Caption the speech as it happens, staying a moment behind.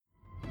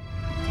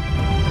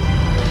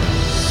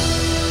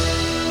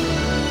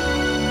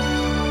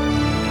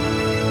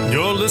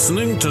You're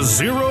listening to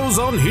Zeros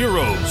on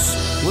Heroes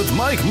with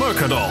Mike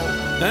Mercadal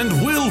and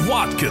Will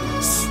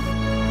Watkins.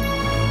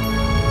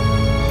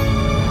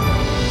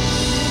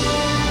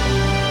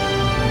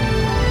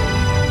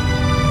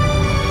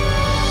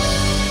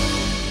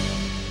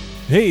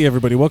 Hey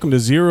everybody, welcome to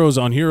Zeros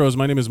on Heroes.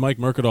 My name is Mike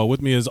Mercadal.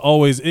 With me as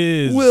always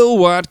is Will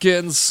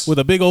Watkins. with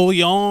a big old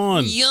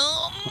yawn.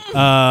 Yum.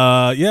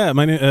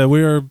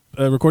 We are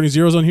recording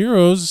Zeros on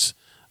Heroes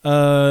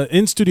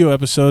in studio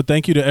episode.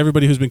 Thank you to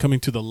everybody who's been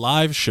coming to the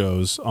live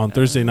shows on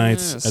Thursday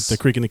nights at the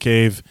Creek in the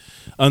Cave.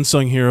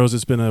 Unsung Heroes.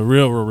 It's been a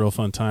real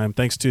fun time.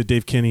 Thanks to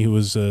Dave Kinney, who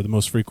was the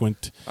most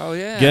frequent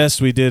guest.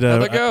 We did.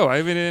 How'd it go?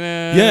 I've been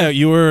in. Yeah,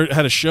 you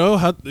had a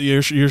show.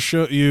 Your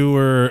show. You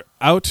were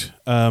out.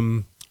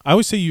 I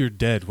always say you're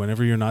dead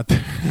whenever you're not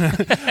there.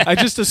 I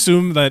just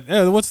assume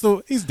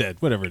that he's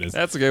dead, whatever it is.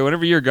 That's okay.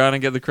 Whenever you're gone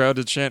and get the crowd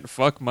to chant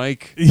 "fuck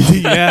Mike,"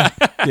 yeah,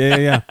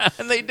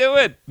 and they do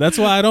it. That's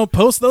why I don't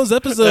post those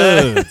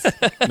episodes.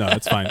 No,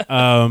 it's fine.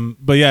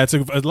 But yeah, it's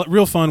a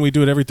real fun. We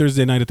do it every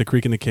Thursday night at the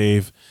Creek in the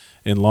Cave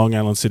in Long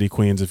Island City,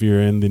 Queens. If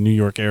you're in the New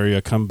York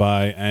area, come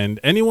by, and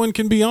anyone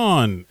can be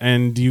on.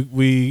 And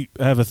we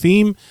have a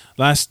theme.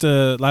 Last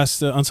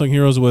Unsung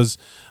Heroes was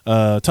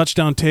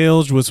Touchdown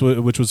Tales,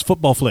 which was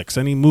football flicks,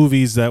 any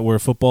movies that were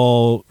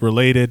football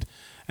related.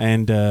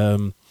 And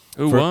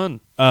who won?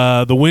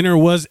 The winner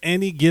was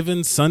Any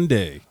Given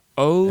Sunday.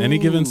 Oh, Any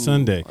Given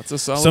Sunday. That's a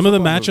solid. Some of the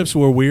matchups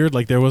were weird.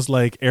 Like there was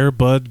like Air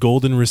Bud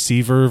Golden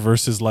Receiver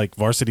versus like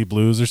Varsity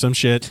Blues or some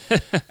shit.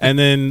 And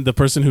then the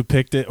person who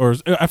picked it, or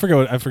I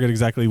forget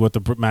exactly what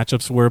the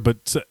matchups were,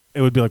 but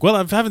it would be like, well,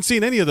 I haven't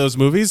seen any of those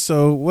movies,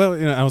 so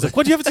I was like,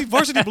 what? You haven't seen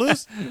Varsity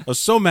Blues? I was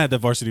so mad that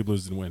Varsity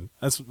Blues didn't win.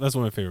 That's one of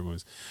my favorite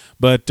movies.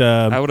 But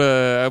I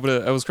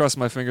was crossing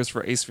my fingers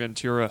for Ace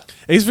Ventura.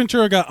 Ace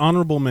Ventura got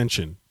honorable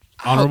mention.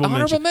 Honorable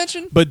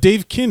mention. But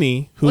Dave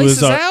Kinney, who Lace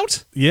is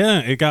out?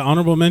 Yeah, it got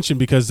honorable mention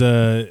because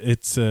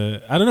it's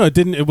I don't know,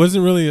 it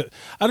wasn't really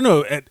I don't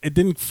know, it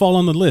didn't fall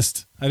on the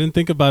list. I didn't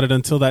think about it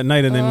until that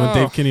night, and then when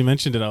Dave Kinney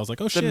mentioned it, I was like,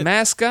 oh shit. The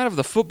mascot of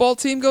the football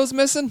team goes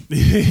missing?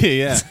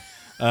 Yeah.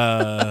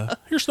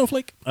 Here's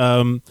Snowflake.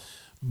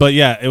 But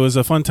yeah, it was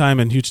a fun time,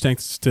 and huge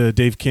thanks to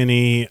Dave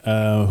Kinney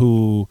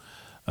who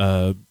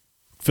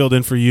filled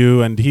in for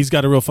you, and he's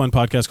got a real fun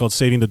podcast called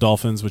Saving the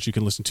Dolphins, which you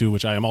can listen to,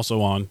 which I am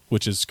also on,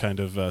 which is kind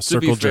of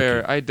circle jerky. To be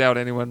fair, I doubt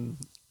anyone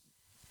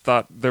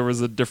thought there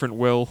was a different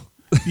Will.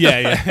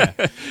 Yeah.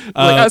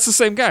 It's the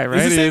same guy,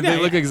 right?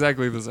 They look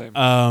exactly the same.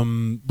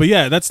 But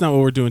yeah, that's not what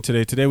we're doing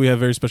today. Today we have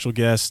a very special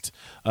guest,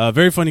 a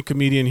very funny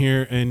comedian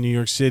here in New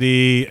York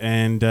City,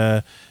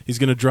 and he's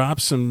going to drop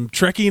some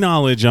Trekkie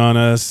knowledge on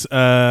us.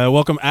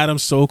 Welcome, Adam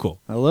Sokol.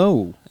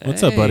 Hello.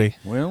 What's up, buddy?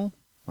 Well,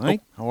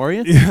 Mike, how are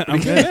you? Yeah, I'm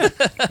good.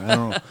 I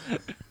don't know.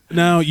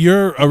 Now,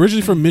 you're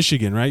originally from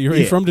Michigan, right? Are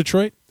you from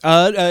Detroit?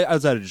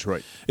 Outside of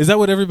Detroit. Is that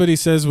what everybody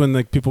says when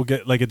like people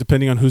get like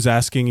depending on who's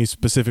asking? You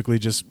specifically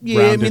just Yeah,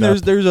 round I mean,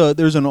 it up?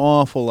 there's an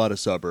awful lot of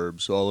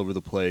suburbs all over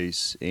the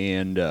place,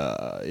 and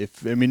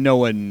no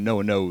one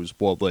knows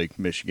Walled Lake,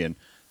 Michigan,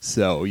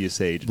 so you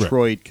say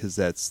Detroit because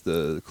that's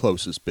the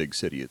closest big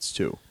city it's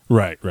to.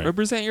 Right.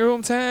 Represent your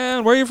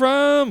hometown. Where are you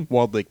from?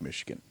 Walled Lake,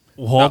 Michigan.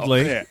 Walled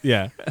Lake,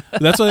 yeah.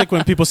 That's why, like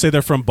when people say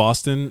they're from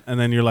Boston, and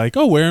then you're like,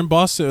 "Oh, where in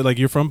Boston?" Like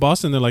you're from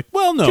Boston. They're like,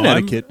 "Well, no,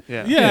 Connecticut."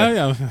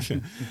 Yeah.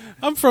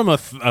 I'm from a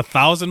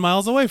 1,000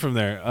 miles away from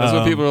there. That's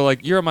when people are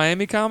like, "You're a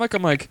Miami comic."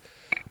 I'm like,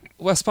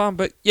 West Palm,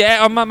 but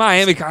yeah, I'm a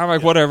Miami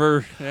comic.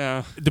 Whatever.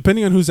 Yeah.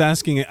 Depending on who's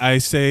asking, I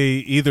say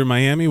either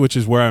Miami, which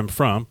is where I'm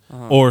from,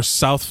 or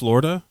South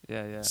Florida.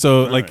 Yeah.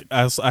 So like,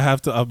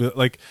 I'll be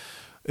like,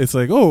 it's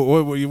like,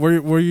 oh,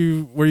 where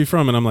you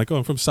from? And I'm like, oh,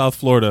 I'm from South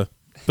Florida.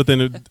 But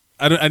then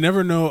I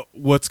never know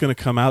what's going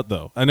to come out,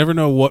 though. I never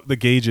know what the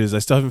gauge is. I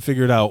still haven't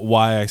figured out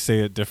why I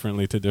say it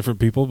differently to different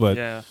people. But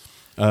yeah,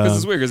 because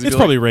it's weird. Cause it's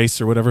probably race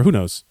or whatever. Who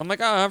knows? I'm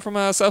like, I'm from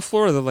South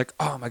Florida. They're like,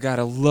 oh my god,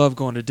 I love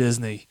going to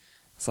Disney.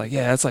 It's like,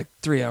 yeah, it's like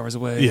 3 hours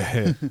away.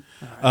 Yeah.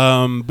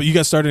 But you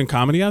got started in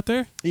comedy out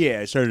there? Yeah,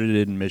 I started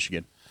it in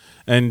Michigan.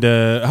 And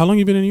how long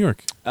you been in New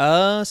York?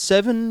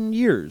 7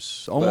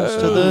 years,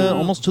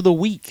 almost to the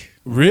week.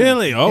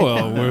 Really? Oh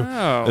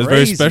well, it's a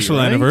very special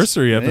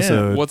anniversary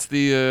episode.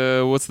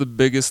 Yeah. What's the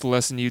biggest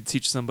lesson you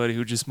teach somebody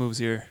who just moves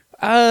here?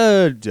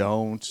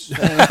 Don't.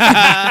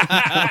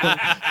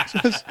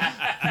 just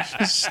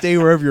stay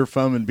wherever you're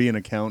from and be an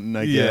accountant,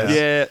 I guess.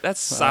 Yeah, that's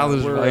solid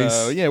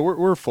advice.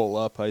 We're full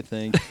up, I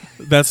think.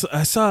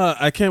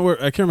 I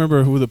can't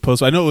remember who the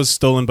post. I know it was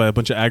stolen by a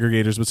bunch of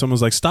aggregators, but someone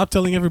was like, "Stop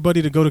telling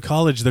everybody to go to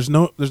college. There's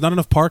not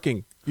enough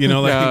parking." You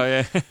know,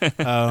 like.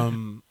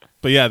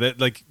 But yeah,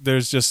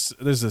 there's just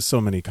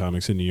so many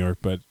comics in New York,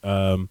 but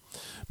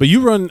you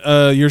run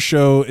your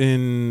show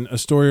in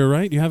Astoria,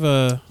 right? You have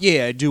a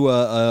I do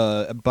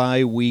a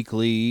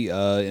bi-weekly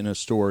in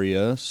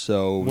Astoria.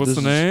 So what's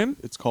the name?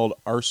 It's called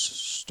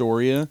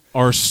Arstoria.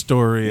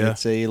 Arstoria.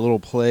 It's a little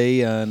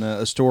play on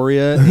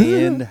Astoria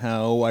and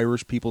how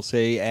Irish people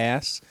say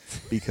ass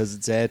because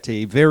it's at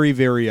a very,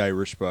 very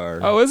Irish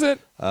bar. Oh, is it?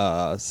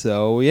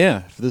 So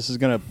yeah, this is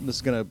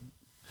gonna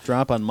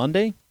drop on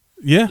Monday.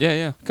 Yeah.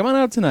 Yeah. Come on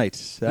out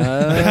tonight.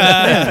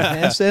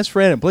 Ask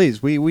Brandon,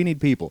 please. We need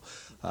people.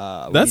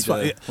 That's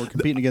fine. We're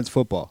competing against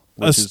football,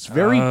 which is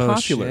very Oh,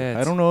 popular. shit.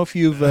 I don't know if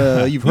you've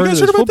heard of guys this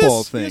heard about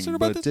football this? You guys thing, heard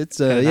about but this? it's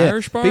An yeah.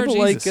 Irish bar? People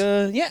Jesus.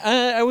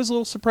 I was a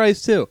little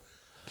surprised too.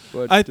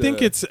 But, I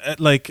think it's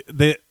like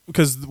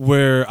because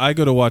where I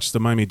go to watch the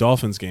Miami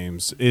Dolphins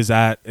games is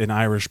at an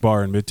Irish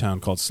bar in Midtown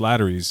called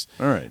Slattery's.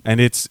 All right. And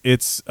it's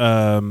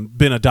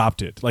been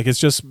adopted. Like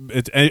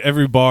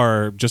every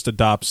bar just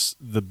adopts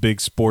the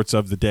big sports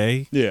of the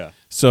day. Yeah.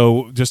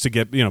 So just to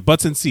get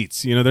butts and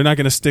seats, they're not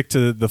going to stick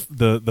to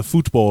the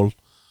football.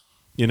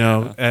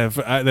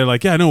 They're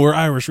like, yeah, no, we're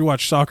Irish. We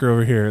watch soccer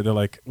over here. They're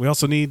like, we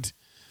also need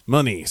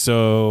money.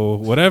 So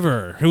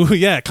whatever.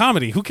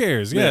 Comedy. Who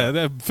cares?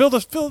 Yeah, fill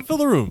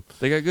the room.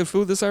 They got good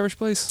food, this Irish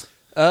place?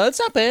 It's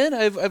not bad.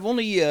 I've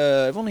only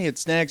had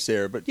snacks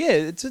there, but yeah,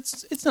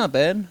 it's not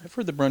bad. I've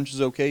heard the brunch is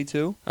okay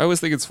too. I always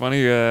think it's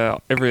funny.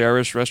 Every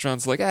Irish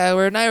restaurant's like,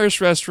 we're an Irish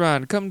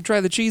restaurant. Come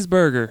try the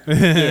cheeseburger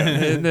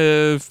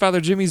and Father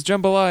Jimmy's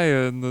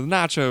jambalaya and the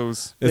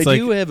nachos. It's they like,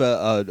 do have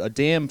a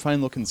damn fine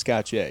looking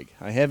Scotch egg.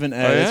 I haven't.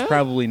 yeah? It's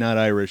probably not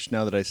Irish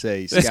now that I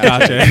say Scotch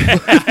Scotch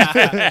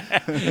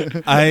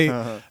egg.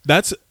 egg.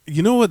 That's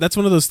that's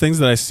one of those things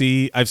that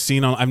I've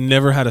seen on. I've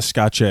never had a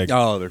Scotch egg.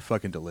 Oh, they're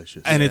fucking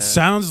delicious. And it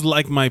sounds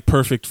like my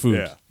perfect food.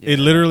 Yeah. It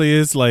literally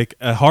is like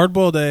a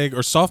hard-boiled egg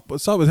or soft.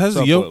 It has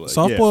a yolk,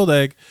 soft-boiled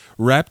egg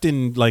wrapped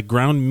in like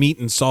ground meat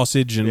and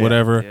sausage and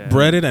whatever,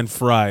 breaded and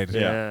fried.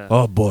 Yeah.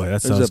 Oh boy,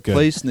 that sounds There's a good.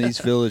 place in the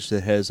East Village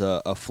that has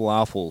a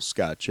falafel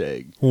Scotch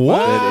egg. What?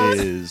 That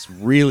is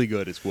really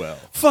good as well.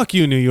 Fuck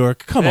you, New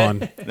York. Come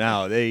on.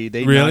 Now they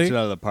Really? knocked it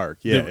out of the park.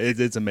 Yeah,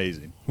 it's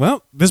amazing.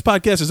 Well, this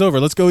podcast is over.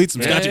 Let's go eat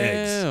some Scotch Yeah.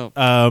 eggs.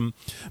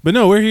 But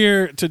no, we're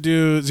here to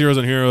do Zeros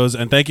on Heroes,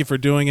 and thank you for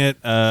doing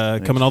it.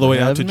 Coming all the for way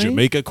out to having me.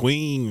 Jamaica,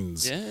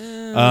 Queens. Yeah.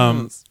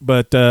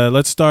 But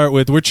let's start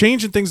with, we're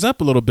changing things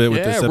up a little bit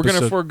with this we're episode.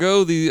 going to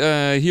forego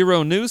the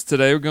hero news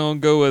today. We're going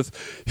to go with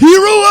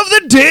Hero of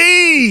the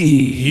Day.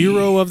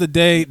 Hero of the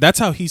Day. That's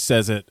how he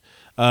says it.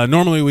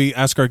 Normally, we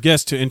ask our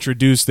guests to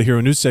introduce the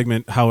Hero News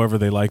segment however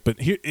they like. But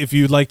if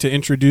you'd like to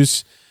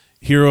introduce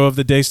Hero of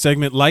the Day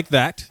segment like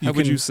that, How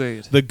would you say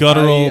it? The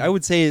guttural, I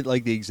would say it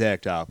like the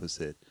exact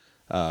opposite.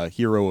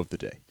 Hero of the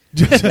day.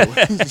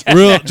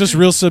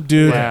 real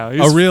subdued, Wow,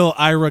 a real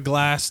Ira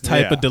Glass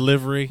type Yeah. of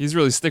delivery. He's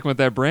really sticking with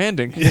that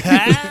branding. What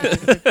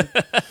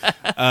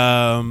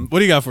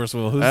do you got for us,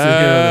 Will? Who's the Hero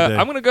of the Day?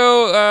 I'm going to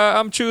go,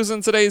 I'm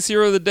choosing today's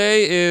Hero of the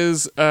Day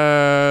is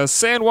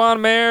San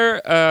Juan Mayor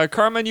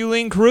Carmen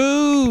Yulín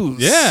Cruz.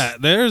 Yeah,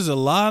 there's a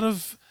lot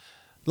of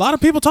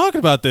people talking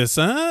about this,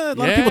 huh? A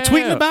lot of people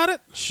tweeting about it.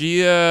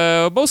 She,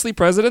 mostly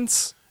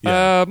presidents.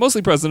 Yeah.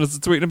 Mostly presidents are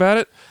tweeting about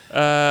it.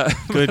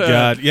 Good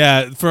God.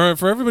 Yeah,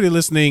 for everybody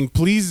listening,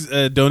 please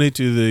donate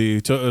to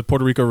the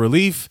Puerto Rico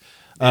Relief.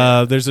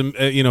 There's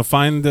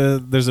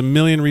there's a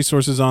million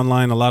resources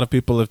online. A lot of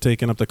people have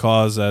taken up the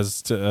cause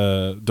as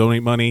to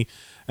donate money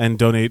and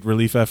donate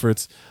relief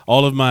efforts.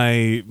 All of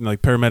my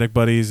paramedic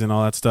buddies and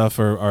all that stuff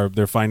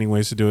they're finding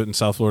ways to do it in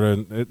South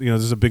Florida. And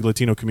there's a big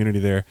Latino community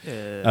there.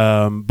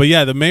 Yeah. But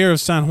yeah, the mayor of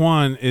San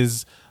Juan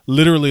is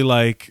literally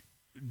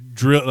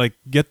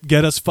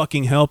get us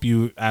fucking help,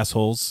 you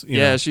assholes. You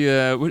know? She,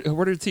 what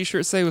did her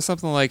t-shirt say? It was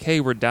something like, hey,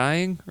 we're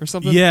dying or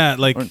something? Yeah,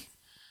 have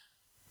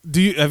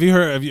you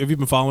heard? Have you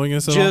been following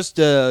this at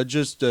all?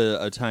 Just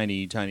a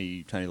tiny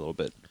little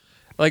bit.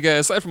 Like,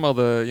 aside from all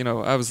the,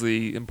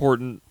 obviously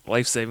important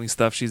life-saving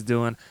stuff she's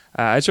doing,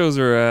 I chose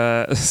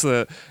her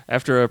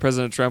after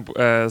President Trump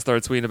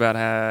started tweeting about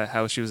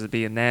how she was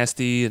being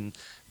nasty and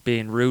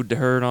being rude to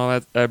her and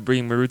all that,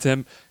 being rude to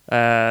him.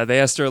 They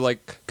asked her,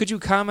 could you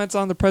comment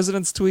on the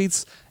president's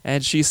tweets?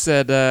 And she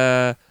said,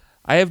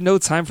 I have no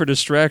time for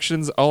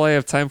distractions. All I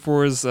have time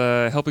for is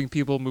helping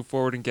people move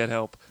forward and get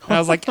help. And I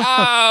was like,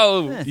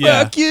 oh,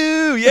 Yeah. fuck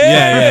you.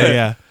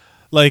 Yeah.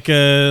 Like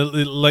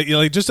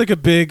just like a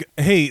big,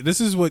 hey,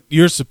 this is what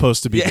you're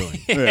supposed to be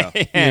doing. Yeah.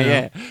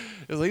 Yeah.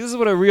 It's like, this is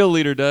what a real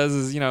leader does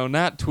is,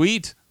 not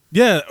tweet.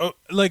 Yeah,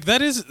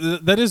 that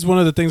is one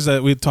of the things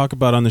that we talk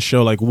about on the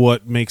show. Like,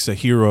 what makes a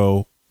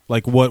hero?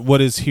 Like, what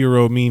does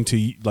hero mean to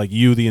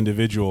you, the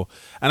individual?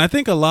 And I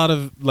think a lot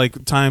of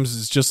times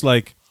it's just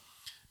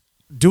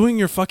doing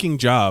your fucking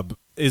job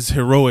is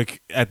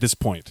heroic at this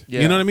point.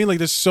 Yeah. You know what I mean? Like,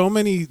 there's so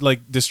many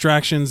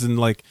distractions and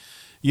I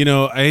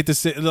hate to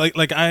say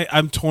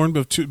I'm torn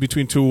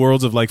between two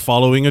worlds of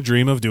following a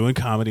dream of doing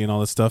comedy and all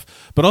this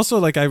stuff, but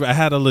also I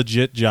had a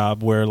legit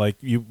job where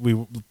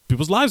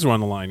people's lives were on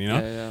the line,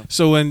 Yeah.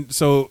 So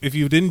if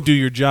you didn't do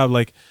your job,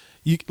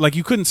 you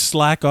couldn't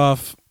slack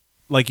off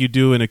like you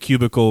do in a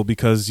cubicle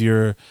because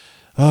you're,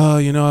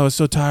 I was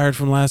so tired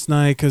from last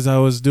night because I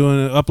was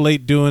up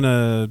late doing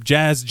a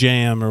jazz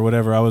jam or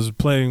whatever. I was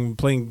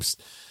playing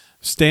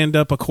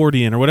stand-up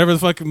accordion or whatever the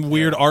fucking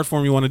weird art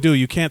form you want to do.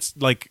 You can't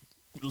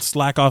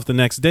slack off the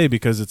next day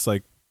because it's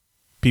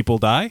people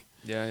die.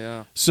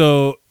 Yeah.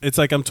 So it's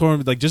I'm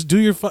torn. Just do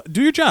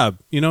your job.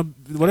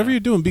 Whatever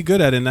you're doing, be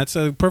good at it. And that's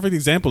a perfect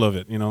example of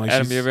it.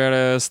 Adam, you ever had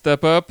to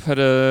step up, had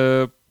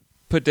to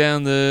put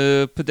down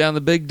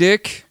the big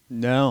dick?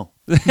 No.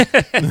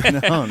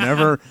 No,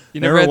 never.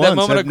 You never had once. that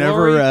moment I've of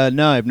glory?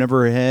 I've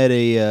never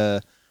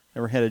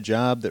had a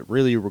job that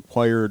really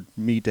required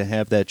me to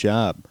have that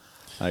job.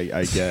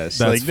 I guess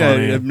That's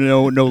funny.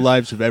 no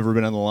lives have ever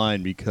been on the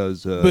line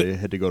because I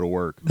had to go to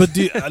work. But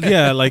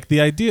like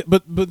the idea,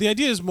 but the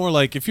idea is more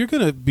like if you're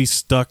gonna be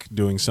stuck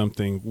doing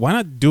something, why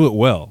not do it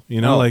well? You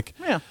know, like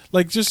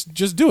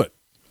just do it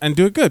and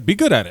do it good. Be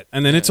good at it,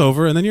 and then it's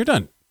over, and then you're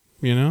done.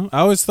 You know, I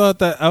always thought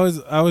that I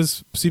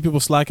always see people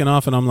slacking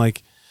off, and I'm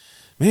like,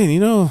 man, you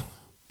know,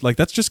 like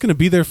that's just gonna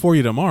be there for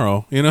you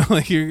tomorrow. You know,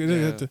 like you're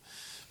gonna have to.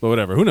 But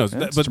whatever, who knows?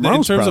 But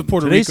in terms of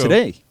Puerto Rico,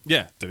 today.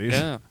 yeah, today's.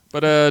 Yeah.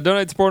 But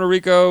donate to Puerto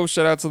Rico.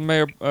 Shout out to the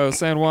mayor of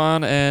San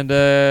Juan,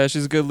 and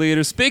she's a good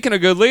leader. Speaking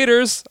of good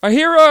leaders, our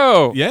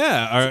hero.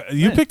 Yeah,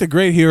 you picked a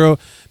great hero.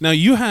 Now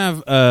you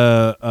have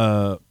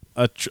a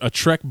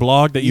Trek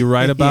blog that you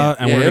write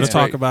about, and Yeah, we're going to it's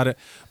talk great. about it.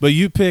 But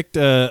you picked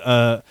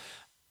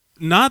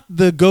not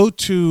the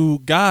go-to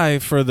guy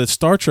for the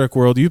Star Trek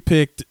world. You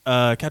picked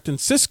Captain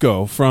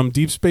Sisko from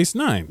Deep Space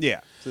Nine. Yeah,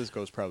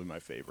 Cisco's probably my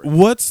favorite.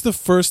 What's the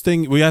first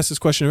thing we asked this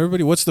question to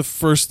everybody? What's the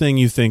first thing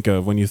you think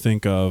of when you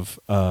think of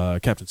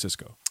Captain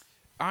Sisko?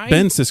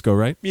 Ben Sisko,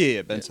 right?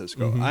 Yeah, Ben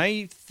Sisko.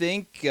 I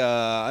think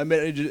I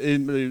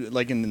mean,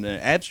 like in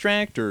the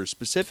abstract or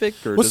specific,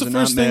 or What's does the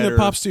it first not thing matter?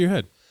 that pops to your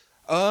head?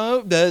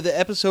 The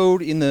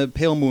episode in the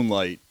Pale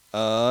Moonlight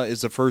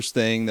is the first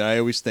thing that I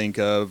always think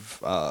of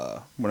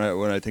when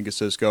I think of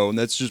Sisko, and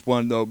that's just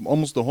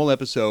almost the whole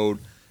episode.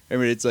 I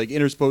mean, it's like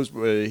intersposed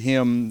with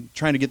him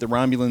trying to get the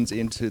Romulans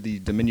into the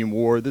Dominion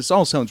War. This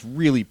all sounds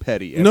really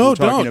petty. No, we're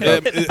talking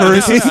don't. about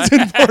hurricanes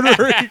in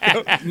Puerto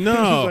Rico.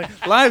 No.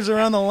 Like, lives are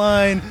on the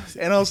line,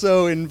 and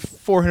also in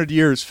 400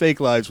 years,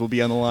 fake lives will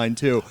be on the line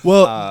too.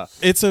 Well,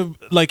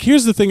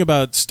 here's the thing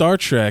about Star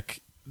Trek.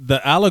 The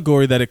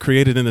allegory that it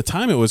created in the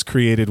time it was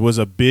created was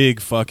a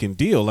big fucking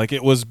deal. Like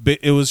it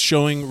was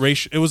showing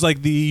racial. It was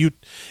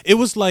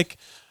like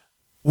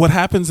what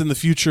happens in the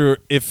future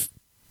if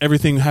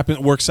everything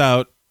works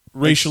out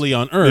racially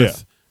on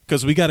Earth,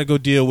 because we got to go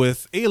deal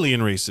with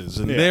alien races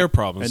and their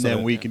problems, and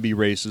then we can be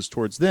racist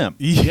towards them.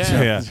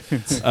 Yeah.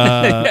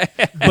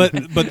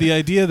 But the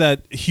idea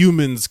that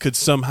humans could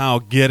somehow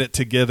get it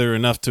together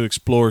enough to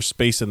explore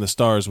space and the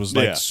stars was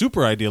like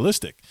super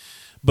idealistic.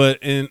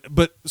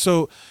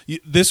 So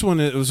this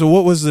one. So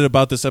what was it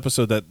about this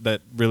episode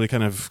that really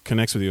kind of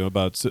connects with you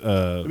about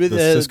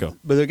Sisko?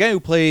 But the guy who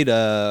played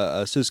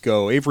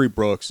Sisko, Avery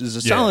Brooks, is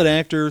a solid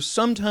actor.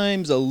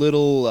 Sometimes a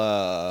little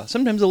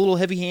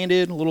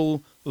heavy-handed, a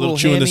little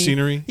chewing the hammy.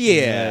 scenery.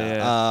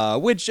 Yeah.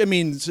 Which I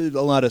mean,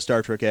 a lot of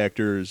Star Trek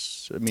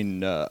actors, I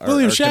mean, are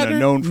William kind Shatner? of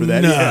known for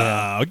that. No,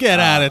 Yeah. get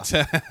out of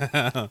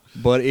town.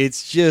 But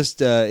it's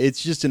just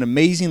an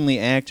amazingly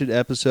acted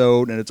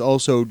episode, and it's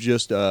also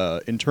just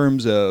in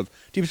terms of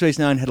Deep Space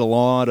Nine had a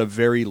lot of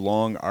very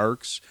long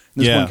arcs.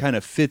 This one kind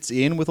of fits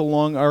in with a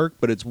long arc,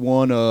 but it's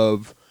one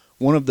of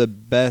the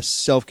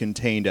best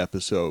self-contained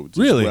episodes.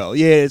 Really? As well,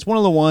 yeah, it's one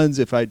of the ones.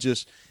 If I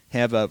just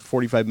have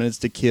 45 minutes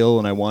to kill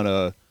and I want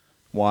to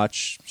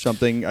watch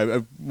something,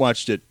 I've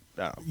watched it.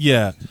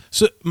 Yeah.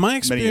 So my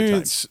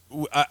experience,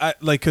 I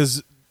like,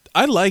 because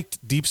I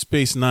liked Deep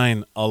Space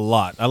Nine a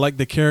lot. I liked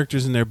the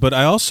characters in there, but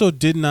I also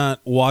did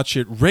not watch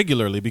it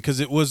regularly because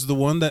it was the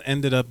one that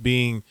ended up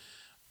being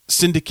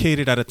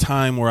syndicated at a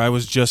time where I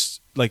was just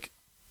like,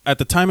 at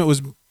the time it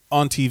was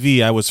on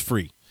TV, I was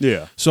free.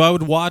 Yeah. So I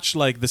would watch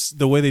like this,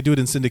 the way they do it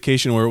in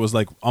syndication, where it was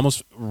like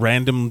almost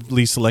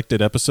randomly selected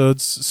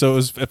episodes. So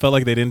it felt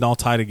like they didn't all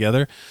tie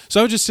together. So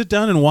I would just sit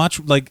down and watch.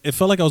 Like it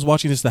felt like I was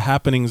watching just the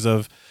happenings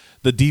of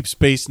the Deep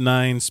Space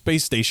Nine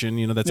space station.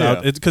 You know, that's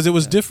out because it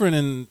was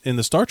different in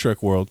the Star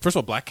Trek world. First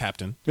of all, Black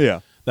Captain.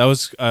 Yeah. That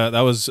was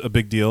a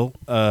big deal.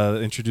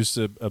 Introduced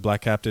a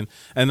Black Captain,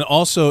 and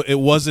also it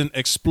wasn't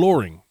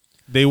exploring.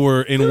 They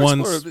were in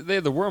one. They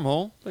had the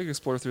wormhole. They could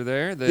explore through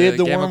there. They had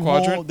the Gamma wormhole.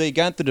 Quadrant. They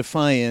got the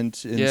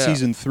Defiant in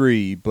season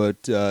 3,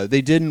 but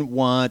they didn't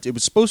want. It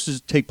was supposed to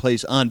take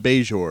place on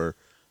Bajor,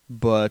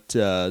 but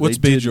what's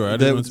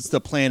Bajor? It's the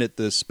planet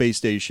the space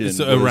station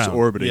was around.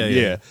 orbiting.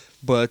 Yeah.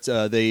 But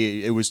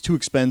it was too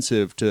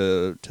expensive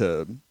to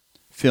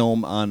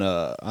film on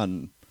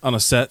a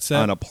set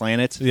on a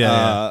planet.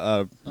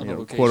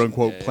 Quote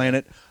unquote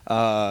planet.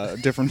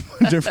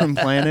 Different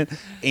planet,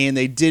 and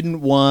they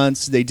didn't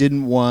want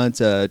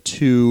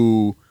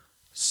two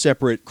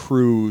separate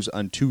crews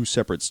on two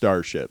separate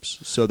starships.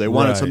 So they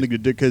wanted something to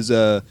do because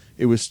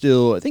it was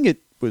still, I think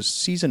it was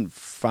season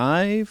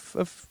 5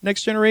 of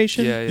Next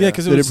Generation. Yeah,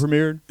 because it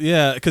premiered.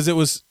 Yeah, because it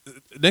was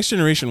Next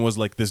Generation was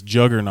like this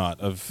juggernaut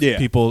of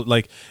people.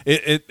 Like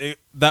it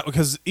that,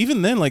 because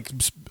even then, like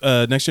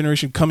Next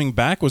Generation coming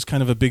back was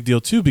kind of a big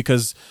deal too,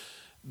 because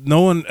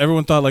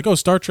everyone thought like, oh,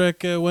 Star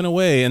Trek went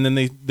away, and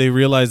then they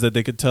realized that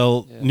they could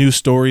tell new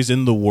stories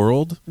in the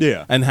world,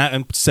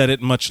 and set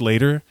it much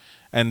later.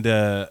 And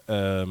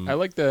I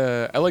like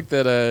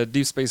that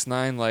Deep Space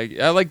Nine. Like,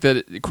 I like that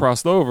it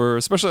crossed over,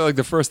 especially like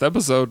the first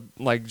episode.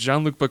 Like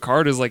Jean-Luc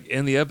Picard is like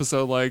in the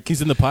episode. Like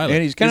he's in the pilot.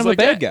 And he's kind of like,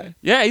 a bad guy.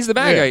 Yeah, he's the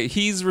bad Yeah. guy.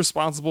 He's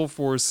responsible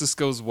for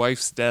Cisco's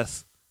wife's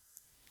death,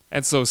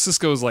 and so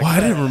Cisco's like, I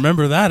didn't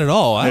remember that at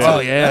all.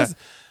 That's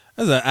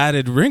an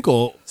added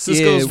wrinkle.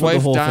 Cisco's for the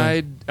wife whole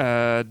thing.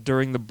 died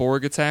during the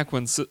Borg attack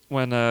when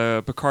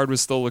Picard was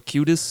still a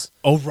cutis.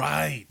 Oh,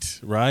 right.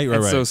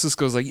 And so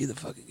Cisco's like, you the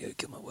fucking guy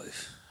kill my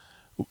wife.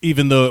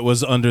 Even though it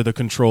was under the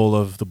control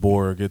of the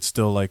Borg, it's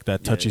still like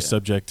that touchy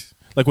subject.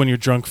 Like when your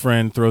drunk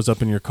friend throws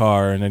up in your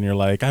car and then you're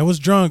like, I was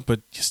drunk,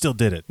 but you still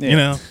did it, you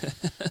know?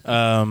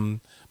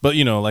 But,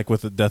 you know, like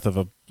with the death of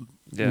a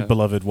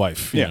beloved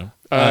wife. You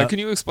know? Can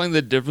you explain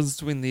the difference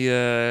between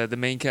the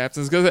main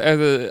captains?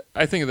 Because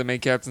I think of the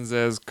main captains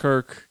as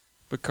Kirk,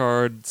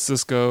 Picard,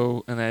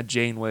 Cisco, and that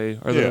Janeway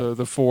are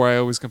the four I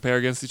always compare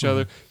against each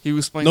other. He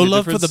was explaining No the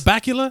love for difference. the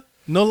Bakula?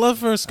 No love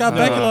for Scott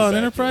Bakula on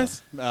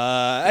Enterprise?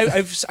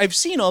 I've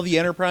seen all the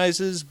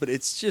Enterprises, but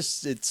it's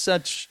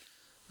such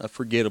a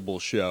forgettable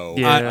show.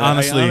 Yeah.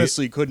 I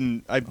honestly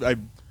couldn't. I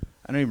don't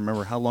even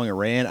remember how long it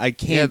ran. I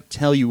can't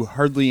tell you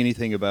hardly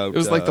anything about. It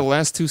was like the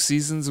last two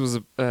seasons was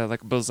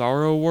like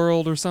Bizarro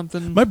World or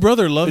something. My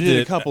brother loved they did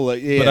it, a couple of,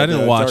 but I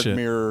didn't watch Dark it.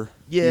 Mirror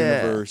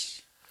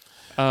universe.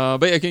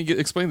 But yeah, can you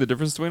explain the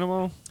difference between them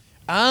all?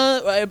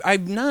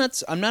 I'm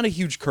not a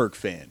huge Kirk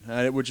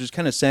fan, which is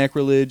kind of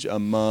sacrilege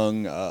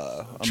among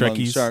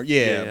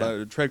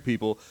Trekkies. Trek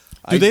people.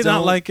 Do they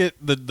not like it?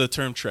 The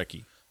term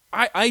Trekkie.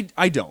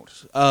 I don't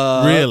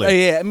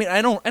Really? Yeah, I mean,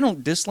 I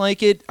don't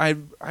dislike it. I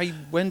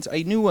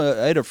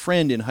had a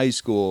friend in high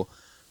school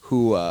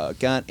who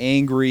got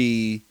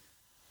angry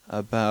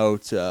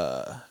about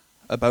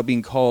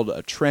being called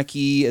a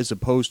Trekkie as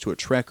opposed to a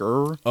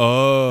Trekker.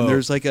 Oh, And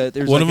there's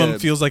one of them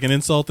feels like an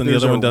insult and the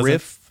there's other a one doesn't.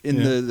 riff in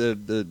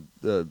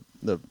the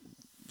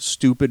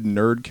stupid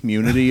nerd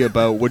community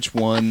about which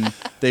one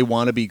they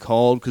want to be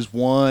called, because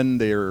one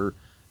they're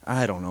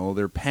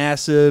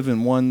passive,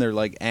 and one they're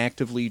like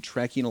actively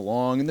trekking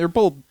along, and they're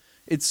both.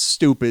 It's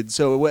stupid.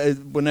 So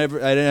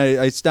whenever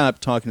I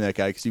stopped talking to that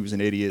guy because he was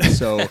an idiot.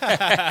 So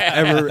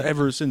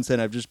ever since then,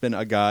 I've just been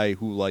a guy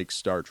who likes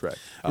Star Trek.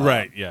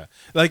 Right? Yeah.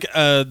 Like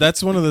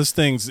that's one of those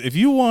things. If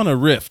you want a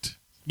rift,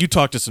 you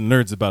talk to some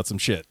nerds about some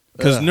shit,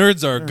 because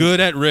nerds are good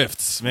at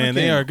rifts, man.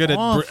 They are good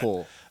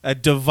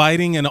at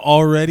dividing an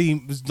already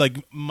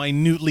like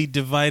minutely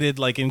divided,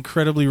 like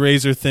incredibly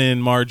razor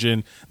thin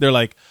margin. They're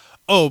like,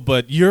 oh,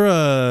 but you're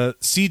a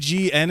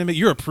CG anime.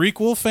 You're a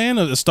prequel fan,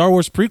 a Star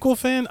Wars prequel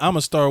fan. I'm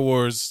a Star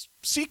Wars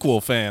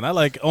sequel fan. I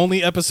like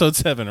only Episode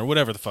 7 or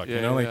whatever the fuck. Yeah,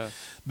 you know, like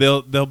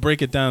yeah. they'll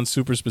break it down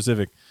super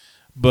specific.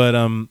 But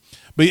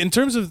in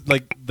terms of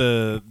like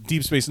the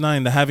Deep Space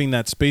Nine, having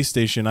that space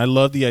station, I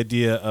love the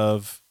idea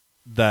of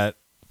that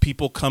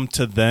people come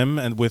to them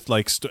and with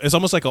like it's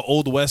almost like an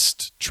Old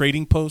West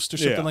trading post or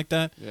something like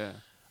that. Yeah.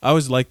 I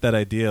always like that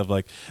idea of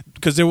like,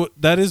 because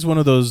that is one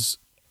of those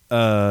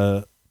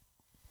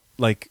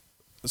like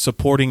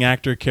supporting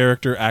actor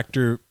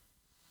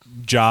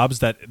jobs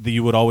that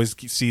you would always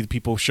see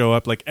people show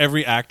up. Like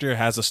every actor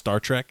has a Star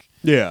Trek.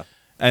 Yeah.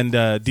 And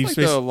Deep Like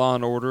Space. the Law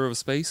and Order of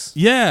space.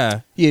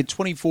 Yeah. Yeah,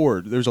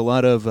 24. There's a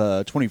lot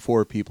of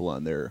 24 people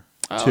on there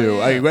too.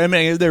 yeah. I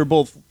mean, they're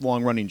both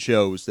long-running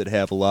shows that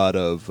have a lot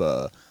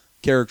of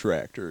character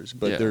actors,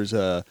 but there's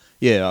a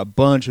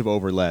bunch of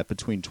overlap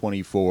between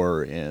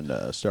 24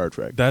 and Star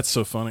Trek. That's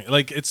so funny.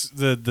 Like it's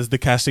the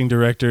casting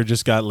director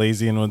just got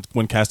lazy, and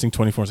when casting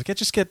 24, it's like, yeah,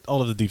 just get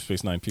all of the Deep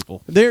Space Nine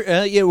people. There,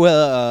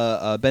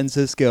 Ben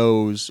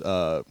Sisko's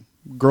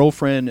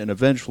girlfriend and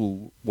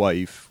eventual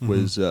wife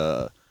was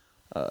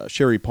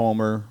Sherry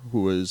Palmer,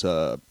 who was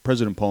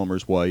President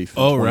Palmer's wife.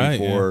 In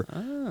 24.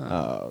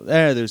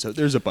 Right.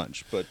 There's a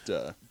bunch, but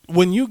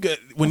when you got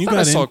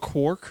I saw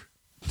Quark.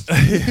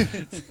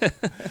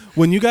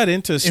 when you got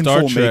into Star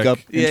in full Trek, makeup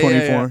in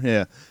 24,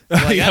 yeah.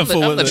 Like, Yeah, I'm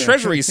full the of-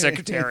 Treasury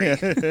Secretary.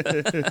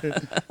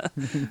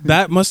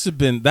 that must have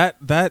been that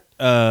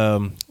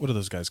what are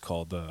those guys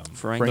called?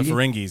 Ferengi? The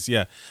Ferengis,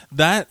 yeah.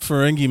 That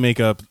Ferengi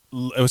makeup,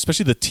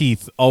 especially the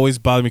teeth, always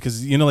bothered me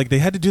because like they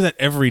had to do that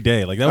every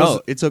day. Like that was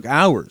it took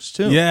hours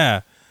too.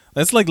 yeah,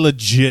 that's like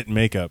legit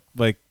makeup.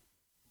 Like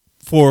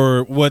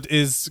for what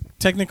is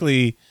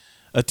technically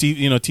a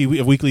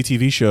a weekly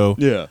TV show.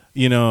 Yeah.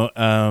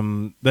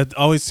 That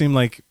always seemed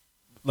like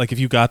if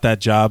you got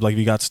that job, like if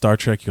you got Star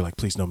Trek, you're like,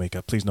 please no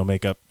makeup.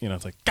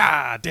 It's like,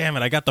 God damn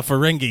it, I got the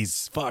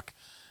Ferengis. Fuck.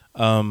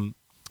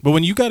 But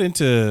when you got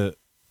into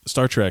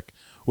Star Trek,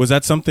 was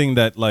that something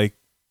that like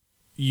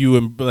you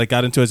like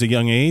got into as a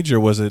young age, or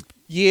was it?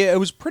 Yeah, it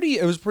was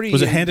pretty.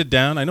 Was it handed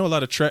down? I know a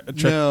lot of Trek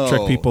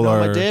people no, are.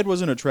 My dad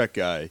wasn't a Trek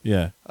guy.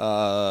 Yeah.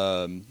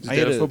 Is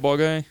Dad a football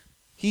guy?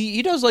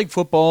 He does like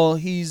football.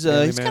 He's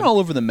kind of all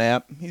over the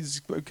map. He's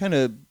kind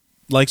of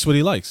Likes what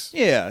he likes.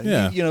 yeah.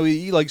 Yeah.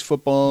 He likes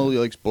football. He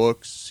likes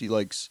books. He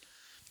likes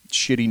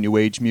shitty new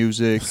age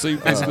music. So you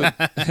basically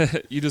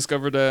you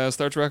discovered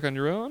Star Trek on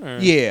your own, or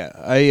Yeah,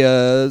 I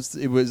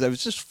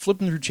was just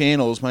flipping through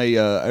channels.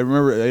 I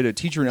remember I had a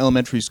teacher in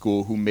elementary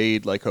school who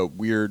made like a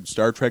weird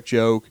Star Trek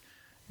joke,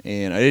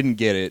 and I didn't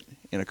get it,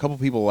 and a couple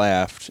people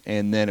laughed,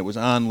 and then it was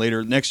on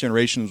later. Next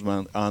Generation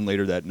was on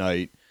later that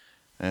night,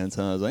 and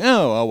so I was like,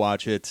 oh, I'll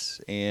watch it,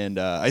 and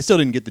I still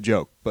didn't get the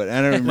joke, but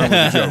I don't remember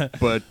the joke,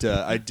 but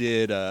I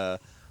did.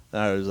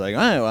 I was like, oh,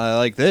 I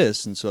like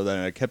this, and so then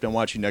I kept on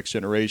watching Next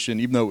Generation,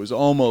 even though it was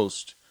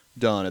almost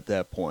done at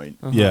that point.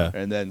 Yeah.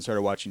 And then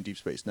started watching Deep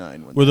Space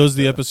Nine. Were those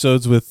the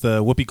episodes with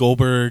Whoopi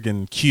Goldberg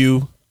and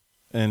Q?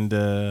 And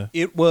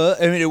It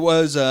was. I mean, it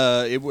was.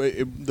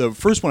 The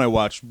first one I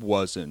watched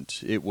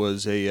wasn't. It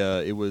was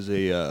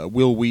a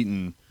Will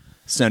Wheaton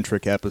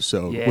centric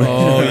episode. Yeah.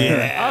 Oh,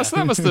 yeah. Oh, so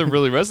that must have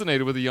really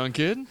resonated with a young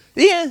kid.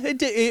 Yeah,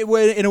 it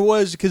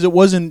was because it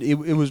wasn't. It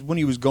was when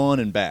he was gone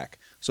and back.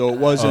 So it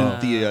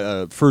wasn't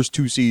the first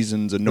two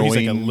seasons annoying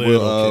He's like a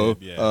little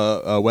kid,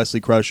 yeah. Wesley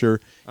Crusher.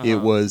 It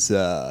was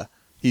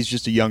he's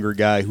just a younger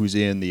guy who's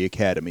in the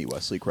academy.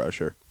 Wesley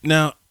Crusher.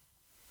 now,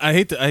 I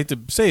hate to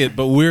say it,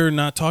 but we're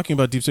not talking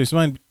about Deep Space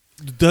Nine.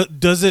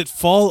 Does it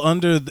fall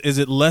under? Is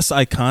it less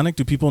iconic?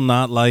 Do people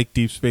not like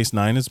Deep Space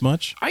Nine as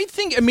much? I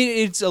think. I mean,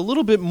 it's a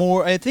little bit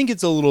more. I think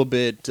it's a little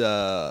bit.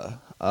 I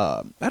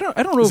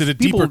don't know. Is if it a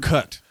people, deeper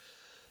cut?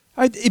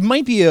 It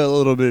might be a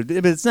little bit,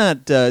 but it's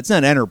not. It's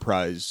not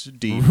Enterprise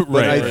deep. But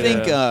Right, I right,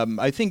 think. yeah.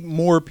 I think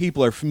more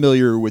people are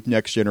familiar with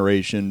Next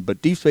Generation,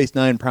 but Deep Space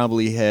Nine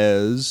probably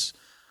has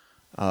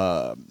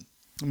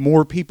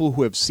more people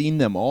who have seen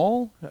them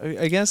all.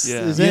 I guess.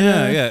 Yeah. Is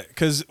that, Yeah.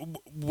 Because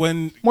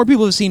when More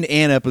people have seen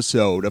an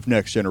episode of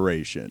Next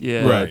Generation.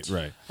 Yeah.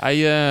 right.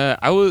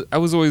 I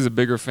was always a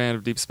bigger fan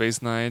of Deep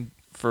Space Nine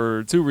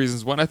for two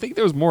reasons. One, I think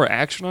there was more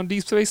action on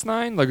Deep Space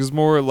Nine. Like, there's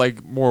more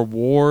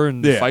war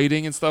and Yeah.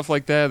 fighting and stuff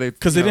like that.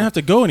 Because they didn't have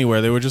to go anywhere;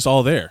 they were just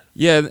all there.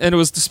 Yeah, and it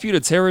was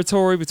disputed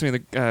territory between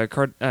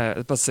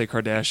the let's say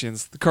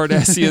Kardashians, the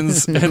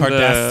Cardassians, and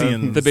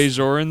Cardassians. the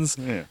Bajorans.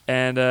 Yeah.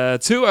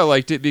 And two, I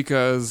liked it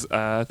because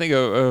I think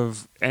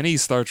of any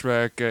Star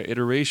Trek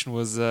iteration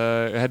was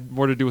it had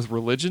more to do with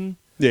religion.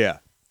 Yeah.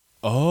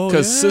 Oh,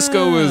 Because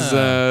Cisco was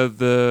yeah.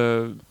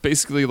 the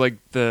basically like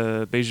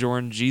the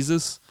Bajoran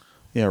Jesus.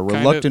 Yeah.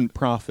 Reluctant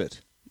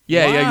prophet.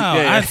 Yeah, Wow,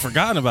 yeah. I'd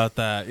forgotten about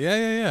that.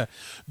 Yeah.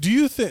 Do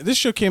you think this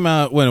show came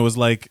out when it was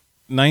like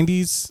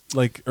 90s,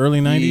 like early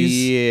 90s?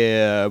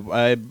 Yeah,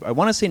 I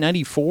want to say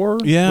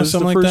 94. Yeah, was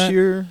something the like first that.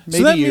 year, So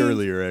that maybe means-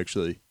 earlier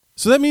actually.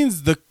 So that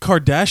means the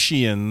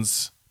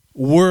Kardashians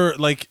were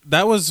like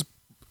that was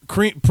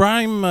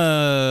prime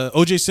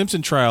O.J.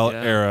 Simpson trial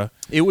Yeah. era.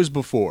 It was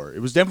before. It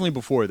was definitely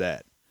before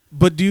that.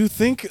 But do you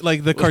think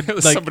like the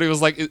Somebody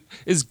was like,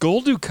 "Is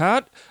Gul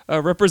Dukat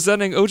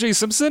representing O.J.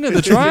 Simpson in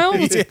the trial?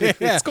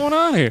 What's going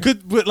on here?"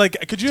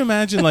 could you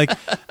imagine like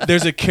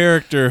there's a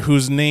character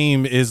whose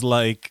name is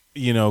like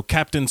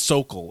Captain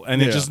Sokol,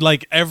 and it Yeah. just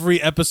like every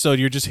episode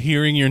you're just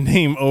hearing your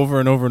name over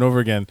and over and over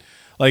again.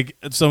 Like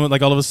someone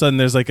like all of a sudden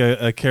there's like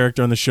a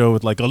character on the show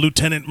with like a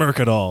Lieutenant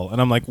Mercadal,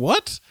 and I'm like,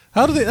 what?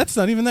 How do they? That's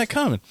not even that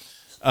common.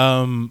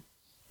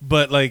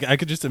 But like I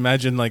could just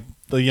imagine like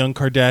the young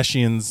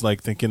Kardashians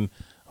like thinking,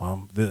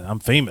 I'm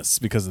famous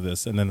because of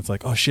this, and then it's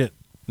like, oh shit,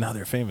 now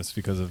they're famous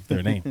because of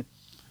their name.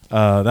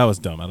 That was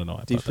dumb. I don't know.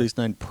 I Deep thought that. Space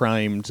Nine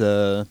primed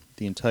the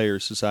entire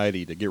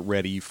society to get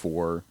ready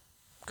for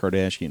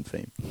Kardashian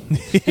fame.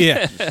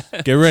 Yeah,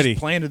 get ready.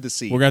 Planted the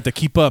seed. We're gonna have to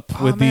keep up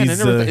Oh with man, these.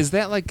 is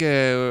that like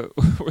were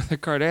the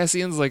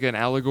Cardassians like an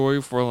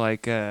allegory for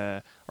like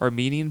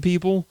Armenian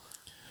people?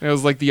 It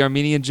was like the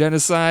Armenian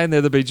genocide. And they're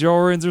the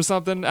Bajorans or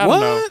something. I don't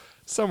know. What?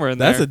 Somewhere in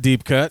That's there. a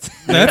deep cut.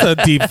 That's a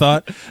deep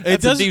thought.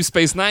 That's a Deep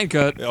Space Nine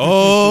cut.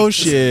 Oh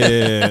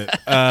shit.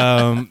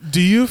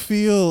 Do you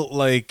feel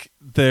like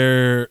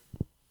there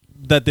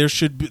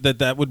should be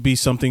that would be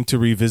something to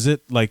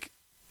revisit, like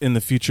in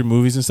the future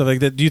movies and stuff like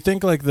that? Do you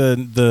think like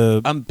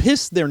the I'm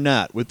pissed they're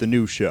not with the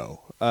new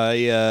show.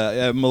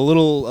 I'm a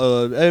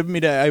little. I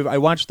mean, I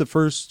watched the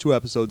first 2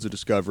 episodes of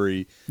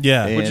Discovery.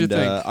 Yeah. and, What'd you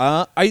think?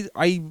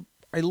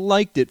 I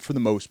liked it for the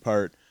most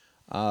part.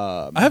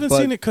 I haven't but-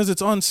 seen it because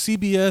it's on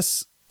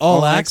CBS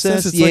All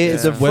Access. It's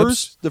like the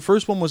web-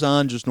 first one was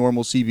on just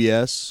normal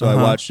CBS, so I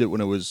Uh-huh. watched it when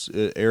it was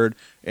aired,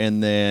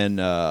 and then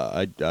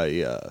I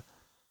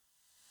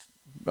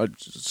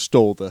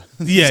stole the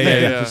Yeah.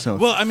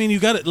 episode. Well, I mean, you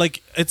got it.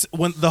 Like it's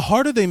when the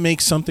harder they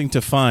make something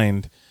to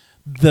find,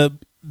 the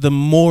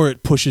more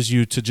it pushes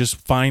you to just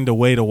find a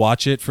way to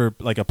watch it for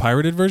like a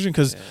pirated version.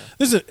 Because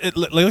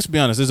let's be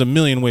honest, there's a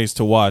million ways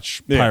to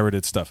watch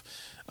pirated stuff.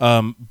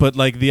 But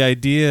like the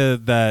idea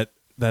that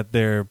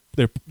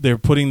they're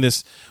putting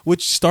this,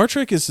 which Star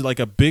Trek is like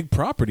a big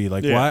property.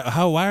 Like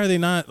why are they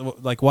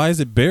not like why is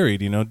it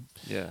buried?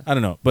 Yeah. I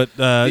don't know. But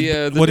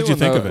The what new did you one,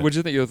 think though, of it? What did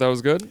you think? You thought it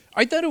was good?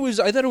 I thought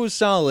it was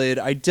solid.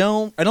 I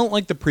don't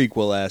like the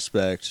prequel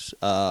aspect.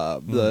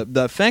 The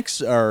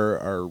effects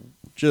are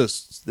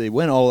just they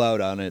went all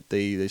out on it.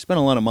 They spent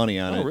a lot of money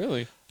on it. Oh,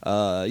 really?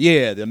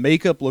 Yeah, the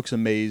makeup looks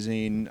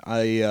amazing.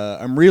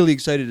 I'm really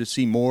excited to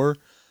see more.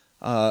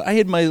 I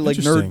had my like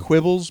Interesting. nerd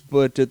quibbles,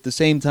 but at the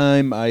same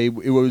time, I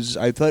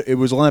thought it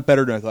was a lot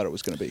better than I thought it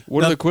was going to be.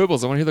 What Now- are the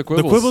quibbles? I want to hear the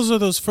quibbles. The quibbles are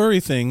those furry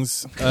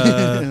things.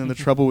 And the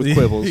trouble with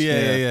quibbles.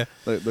 Yeah.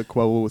 The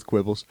quibble with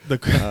quibbles. The,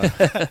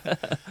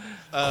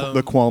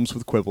 The qualms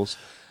with quibbles.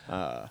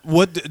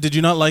 what did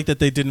you not like that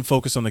they didn't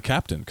focus on the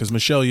captain? Because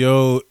Michelle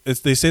Yeoh,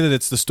 they say that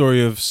it's the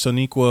story of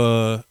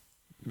Sonequa.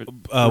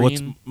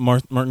 What's Green?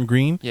 Martin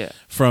Green? Yeah.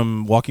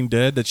 From Walking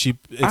Dead.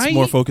 It's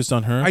more focused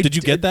on her. Did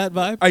you get that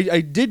vibe?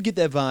 I did get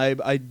that vibe.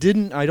 I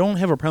don't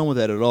have a problem with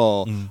that at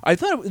all. I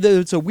thought that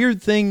it's a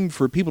weird thing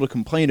for people to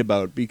complain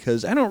about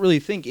because I don't really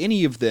think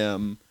any of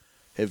them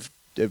have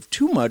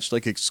too much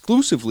like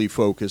exclusively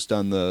focused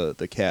on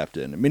the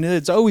captain. I mean,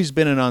 it's always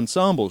been an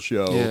ensemble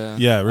show. Yeah.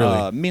 Yeah, really.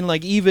 I mean,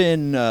 like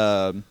even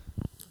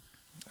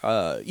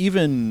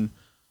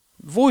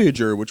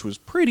Voyager, which was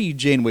pretty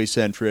Janeway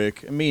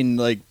centric. I mean,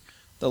 like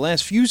the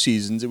last few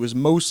seasons, it was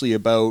mostly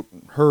about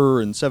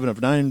her and Seven of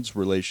Nine's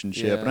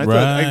relationship, Yeah. and I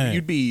Right. thought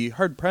you'd be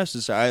hard pressed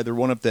to say either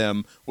one of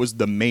them was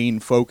the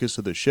main focus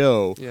of the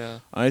show. Yeah.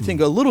 I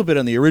think a little bit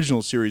on the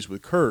original series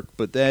with Kirk,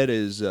 but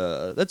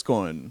that's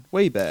going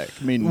way back.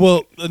 I mean,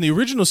 Well, in the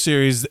original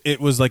series, it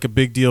was like a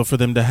big deal for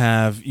them to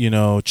have,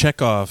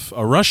 Chekhov,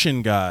 a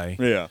Russian guy,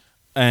 yeah.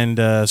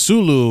 and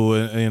Sulu,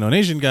 an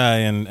Asian guy,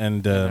 and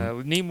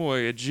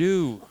Nimoy, a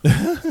Jew.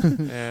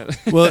 And-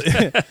 well,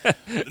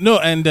 no,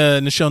 and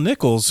Nichelle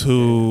Nichols,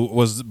 who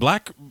was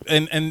black,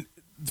 and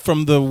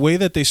from the way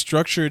that they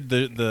structured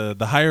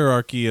the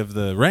hierarchy of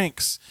the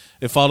ranks,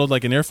 it followed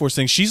like an Air Force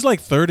thing. She's like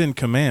third in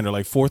command or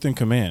like fourth in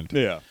command.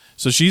 Yeah.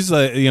 So she's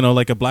like,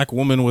 like a black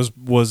woman was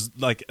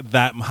like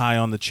that high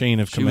on the chain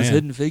of she command. was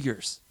Hidden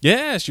Figures.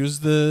 Yeah, she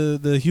was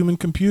the human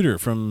computer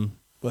from.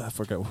 Well, I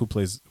forgot who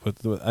plays.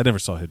 I never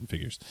saw Hidden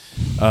Figures,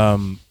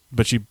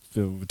 but she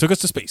took us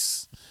to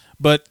space.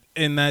 But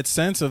in that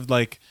sense of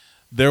like,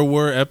 there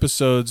were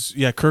episodes.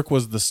 Yeah, Kirk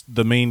was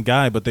the main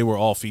guy, but they were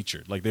all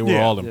featured. Like they were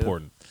Yeah. all Yeah.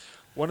 important.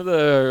 One of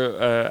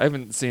the I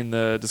haven't seen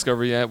the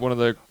Discovery yet. One of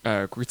the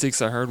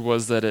critiques I heard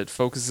was that it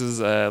focuses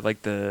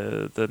like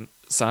the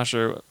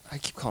Sasha. I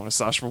keep calling her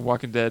Sasha from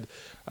Walking Dead.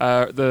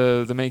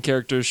 The main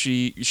character.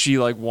 She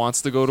like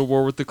wants to go to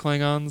war with the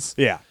Klingons,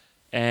 Yeah.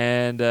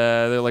 and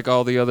they're like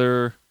all the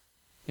other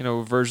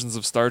versions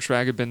of Star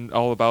Trek have been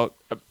all about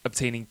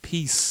obtaining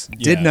peace.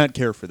 Did Yeah. not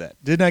care for that.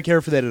 Did not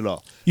care for that at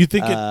all. You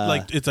think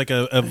it's like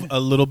a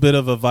little bit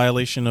of a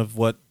violation of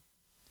what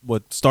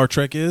Star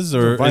Trek is,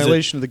 or A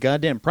violation of the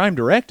goddamn Prime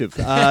Directive.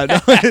 No,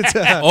 it's,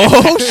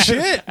 oh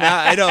shit!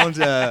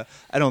 no,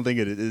 I don't think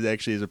it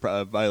actually is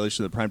a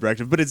violation of the Prime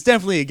Directive, but it's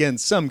definitely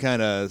against some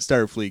kind of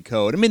Starfleet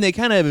code. I mean, they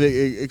kind of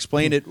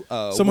explain it.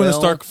 Someone in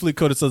well. the Starfleet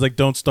code, it says like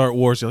 "Don't start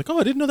wars." You're like, oh,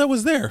 I didn't know that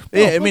was there.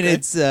 Yeah, Oh, I mean okay.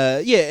 it's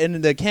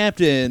and the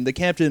captain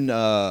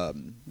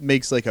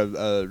makes like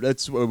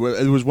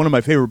it was one of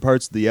my favorite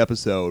parts of the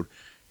episode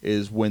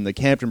is when the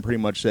captain pretty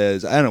much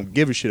says, I don't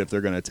give a shit if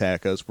they're going to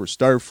attack us. We're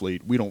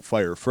Starfleet. We don't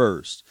fire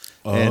first.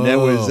 And that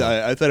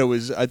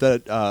was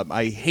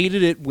I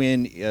hated it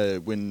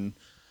when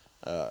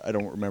I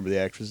don't remember the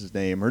actress's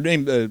name. Her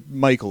name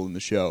Michael in the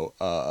show.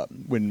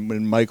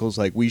 When Michael's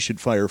like, we should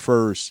fire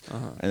first,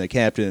 and the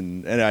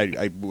captain and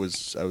I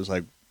was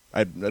like.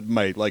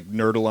 My like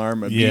nerd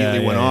alarm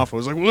immediately went off. I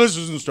was like, "Well, this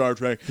isn't Star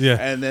Trek." Yeah.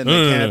 And then No,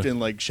 the no, no. captain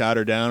like shot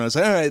her down. I was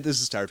like, "All right, this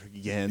is Star Trek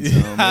again." So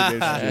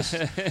maybe I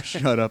should just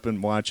shut up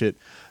and watch it.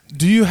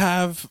 Do you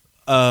have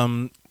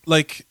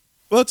like?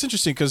 Well, it's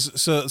interesting because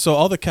so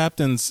all the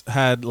captains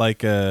had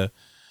like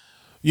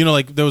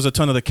like there was a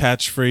ton of the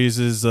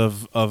catchphrases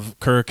of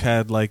Kirk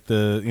had like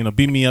the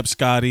beam me up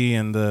Scotty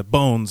and the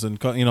bones and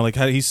like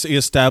how he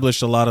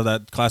established a lot of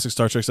that classic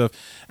Star Trek stuff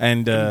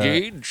and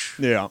Engage.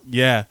 Yeah.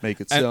 yeah,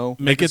 Make it And so.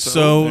 make it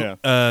so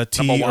Yeah.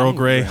 tea Number Earl one.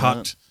 Grey Yeah.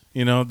 hot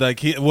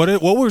like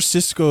what were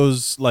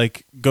Cisco's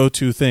like go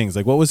to things,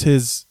 like what was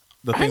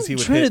the things he I'm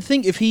would trying hit? to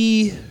think if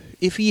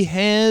he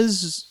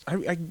has.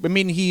 I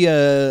mean, he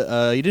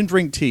didn't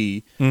drink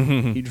tea.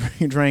 He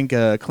drank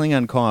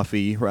Klingon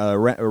coffee,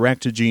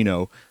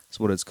 Ractagino is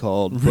what it's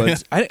called.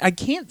 But I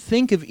can't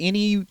think of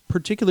any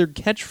particular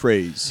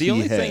catchphrase. The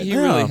only thing he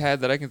Yeah. really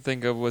had that I can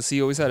think of was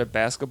he always had a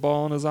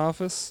basketball in his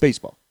office.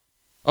 Baseball.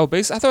 Oh,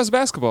 I thought it was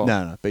basketball.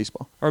 No,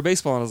 baseball. Or a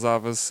baseball in his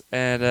office,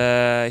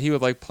 and he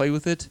would like play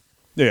with it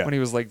Yeah. when he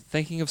was like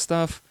thinking of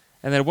stuff.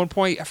 And then at one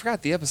point, I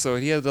forgot the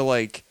episode. He had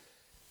to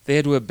they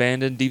had to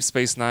abandon Deep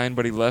Space Nine,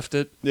 but he left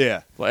it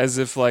Yeah. as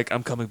if like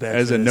I'm coming back.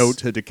 As for a this. note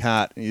to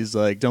Ducat, he's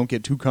like, "Don't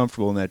get too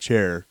comfortable in that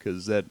chair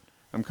because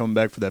I'm coming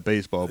back for that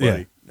baseball,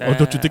 buddy." Yeah. Oh,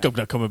 don't you think I'm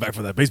not coming back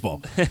for that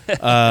baseball?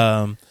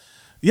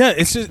 Yeah,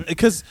 it's just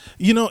because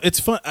it's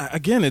fun.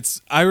 Again,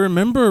 I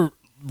remember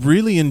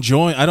really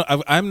enjoying.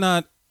 I'm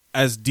not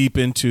as deep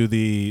into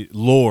the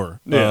lore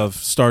of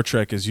Star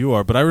Trek as you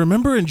are, but I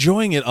remember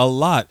enjoying it a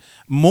lot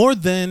more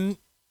than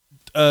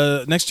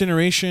Next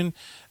Generation.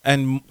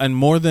 And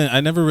more than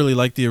I never really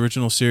liked the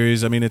original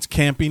series. I mean, it's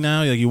campy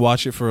now. Like you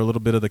watch it for a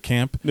little bit of the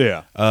camp.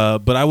 Yeah.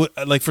 But I would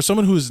like for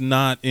someone who's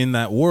not in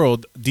that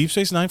world, Deep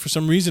Space Nine for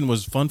some reason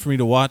was fun for me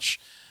to watch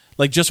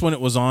like just when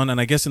it was on, and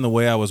I guess in the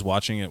way I was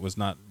watching it was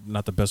not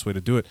the best way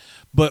to do it,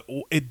 but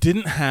it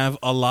didn't have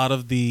a lot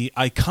of the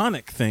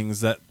iconic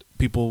things that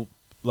people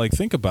like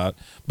think about.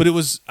 But it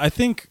was, I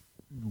think,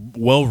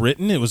 well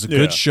written. It was a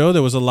good show.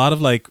 There was a lot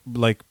of like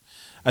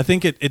I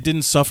think it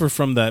didn't suffer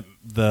from that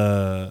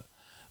the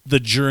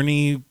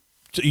journey.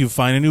 You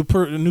find a new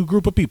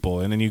group of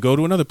people, and then you go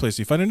to another place.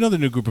 You find another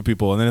new group of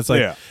people, and then it's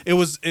like it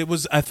was.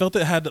 I felt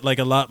it had like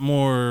a lot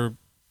more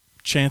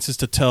chances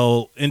to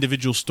tell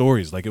individual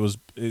stories. Like it was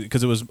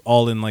because it was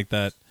all in like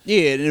that.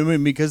 Yeah, I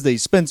mean, because they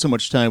spent so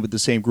much time with the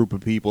same group of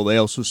people, they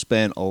also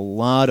spent a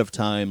lot of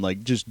time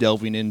like just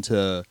delving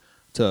into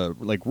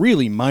like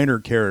really minor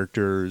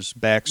characters,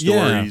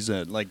 backstories,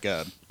 and like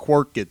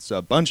Quark gets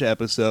a bunch of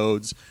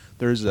episodes.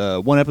 There's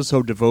one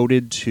episode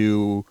devoted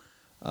to.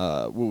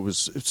 It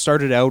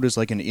started out as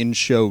like an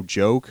in-show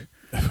joke.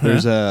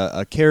 There's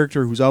a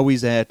character who's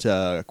always at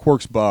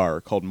Quark's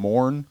bar called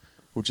Morn,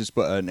 which is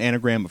an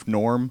anagram of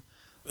Norm.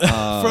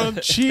 From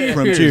Cheers.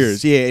 From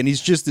Cheers, yeah. And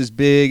he's just this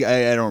big,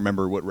 I don't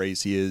remember what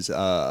race he is,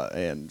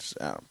 and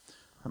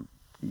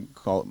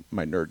call it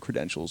my nerd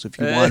credentials if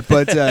you want,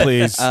 but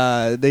please.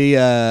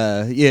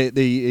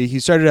 He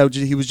started out.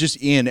 He was just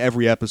in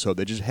every episode.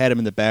 They just had him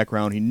in the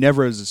background. He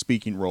never has a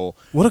speaking role.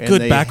 What a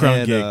good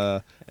background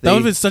gig! That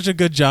would have been such a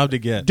good job to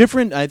get.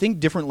 I think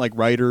different like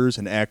writers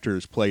and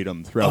actors played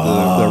him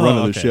throughout the run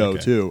of the show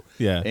too.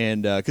 Yeah,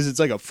 and because it's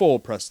like a full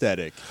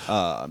prosthetic.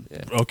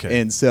 Okay.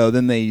 And so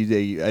then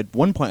they at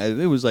one point,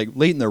 it was like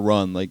late in their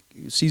run, like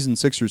season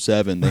 6 or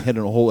 7, they had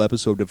a whole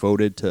episode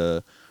devoted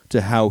to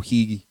how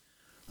he.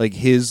 Like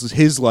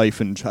his life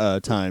and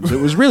times. It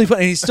was really fun,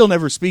 and he still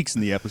never speaks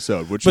in the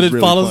episode, which but is it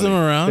really follows funny.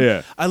 him around.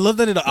 Yeah, I love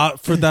that it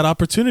for that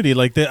opportunity.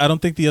 Like I don't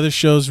think the other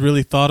shows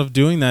really thought of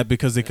doing that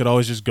because they could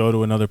always just go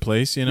to another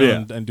place,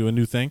 and do a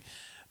new thing.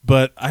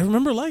 But I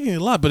remember liking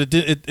it a lot. But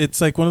it's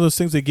like one of those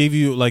things that gave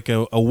you like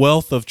a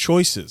wealth of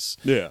choices.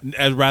 Yeah,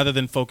 rather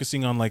than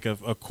focusing on like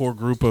a core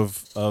group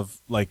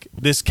of like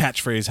this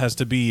catchphrase has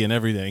to be in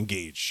everything.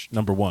 Engage,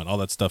 number one, all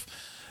that stuff,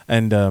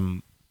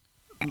 and.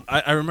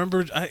 I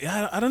remember,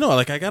 I don't know,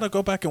 like I gotta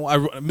go back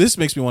and this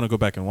makes me want to go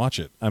back and watch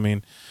it. I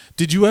mean,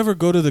 did you ever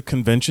go to the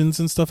conventions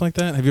and stuff like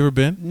that? Have you ever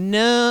been?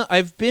 No,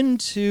 I've been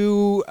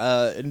to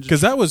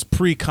because that was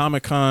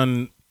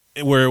pre-Comic-Con,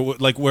 where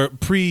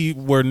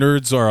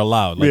nerds are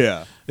allowed. Like,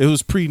 yeah, it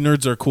was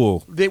pre-nerds are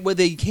cool. When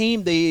they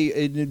came, we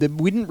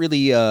didn't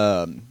really.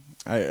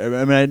 I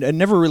mean, I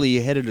never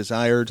really had a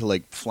desire to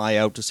like fly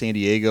out to San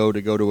Diego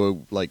to go to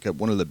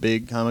one of the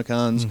big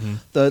Comic-Cons. Mm-hmm.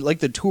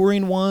 The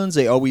touring ones,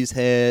 they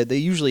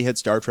usually had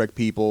Star Trek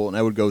people, and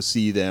I would go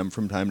see them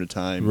from time to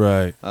time.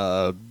 Right.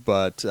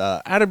 But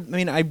I don't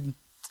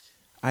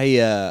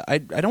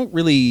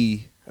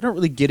really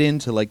get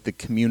into like the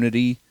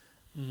community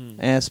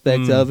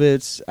aspect of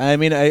it. I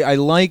mean, I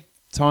like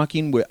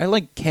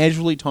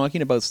casually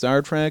talking about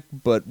Star Trek,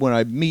 but when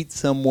I meet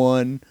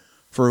someone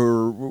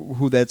for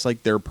who that's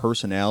like their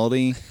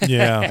personality.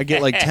 Yeah. I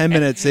get like 10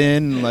 minutes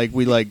in, like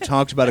we like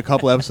talked about a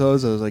couple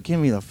episodes. I was like, get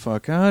me the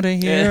fuck out of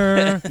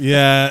here.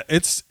 Yeah,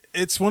 it's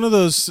one of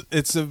those.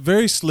 It's a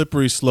very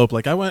slippery slope.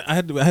 Like I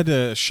had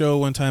a show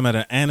one time at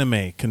an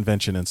anime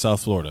convention in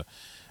South Florida,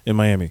 in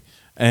Miami,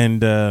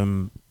 and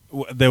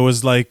there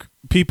was like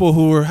people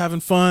who were having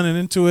fun and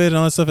into it and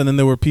all that stuff, and then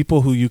there were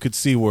people who you could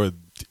see were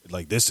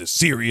like, this is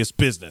serious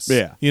business.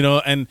 Yeah,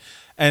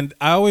 and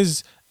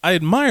I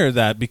admire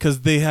that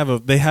because they have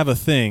a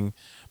thing,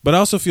 but I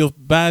also feel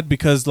bad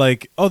because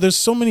like, oh, there's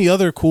so many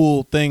other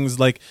cool things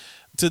like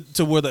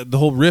to where the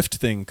whole Rift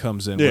thing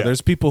comes in. Yeah. Where there's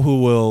people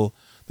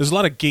there's a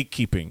lot of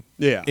gatekeeping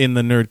in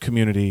the nerd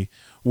community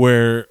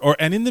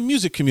and in the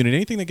music community,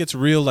 anything that gets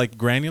real like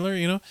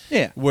granular,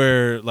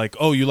 where like,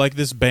 oh, you like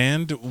this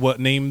band, what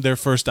name their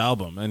first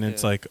album, and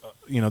it's like,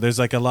 there's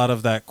like a lot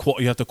of that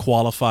you have to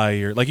qualify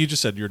your, like you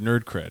just said, your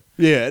nerd cred.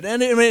 Yeah,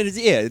 and I mean,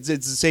 it's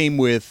the same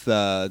with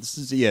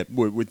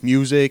with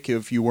music.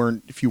 If you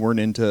weren't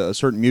into a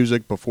certain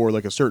music before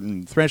like a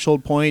certain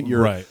threshold point,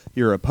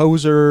 you're a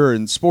poser,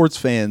 and sports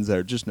fans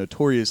are just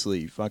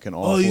notoriously fucking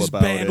awful these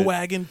about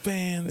bandwagon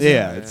fans.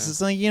 Yeah, it's just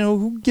like,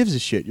 who gives a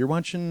shit? You're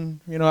watching,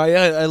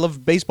 I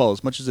love baseball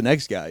as much as the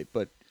next guy,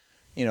 but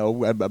I'm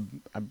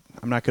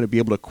not going to be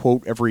able to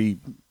quote every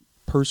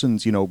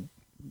person's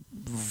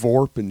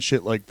Vorp and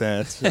shit like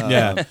that.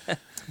 Yeah.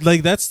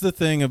 Like that's the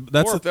thing.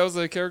 That was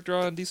a character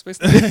on Deep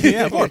Space Nine.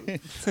 Yeah.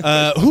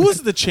 Who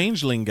was the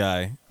changeling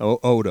guy?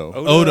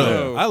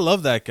 Odo. I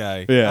love that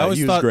guy. Yeah,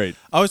 he was great.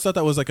 I always thought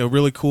that was like a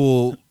really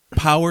cool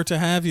power to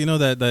have. They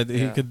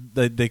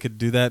could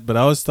do that. But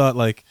I always thought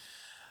like,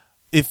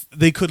 if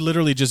they could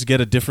literally just get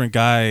a different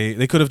guy,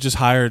 they could have just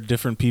hired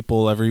different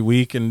people every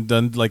week and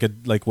done like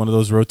one of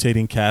those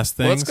rotating cast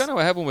things. Well, that's kind of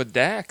what happened with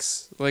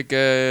Dax. Like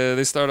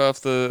they start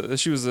off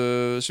she was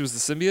the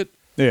symbiote.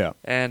 Yeah,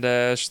 and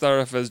she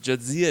started off as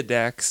Jadzia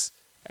Dax,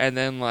 and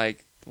then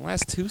like the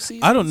last 2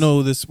 seasons. I don't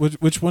know this.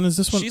 Which one is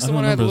this one? She's the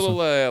one that had a little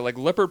like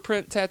leopard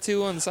print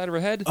tattoo on the side of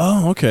her head.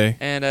 Oh, okay.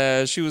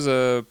 And she was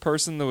a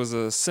person that was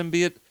a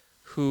symbiote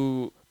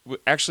who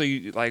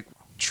actually like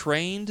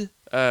trained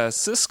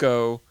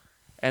Cisco.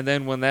 And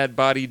then when that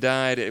body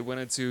died, it went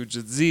into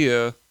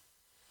Jadzia,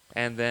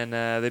 and then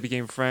they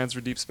became friends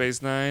for Deep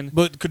Space Nine.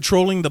 But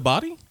controlling the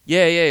body?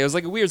 Yeah, it was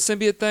like a weird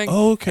symbiote thing.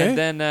 Oh, okay. And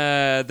then,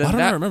 Why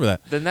don't I remember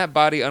that? Then that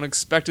body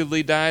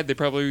unexpectedly died. They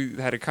probably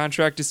had a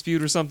contract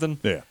dispute or something.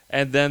 Yeah.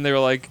 And then they were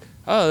like,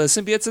 "Oh, the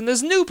symbiote's in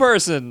this new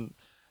person."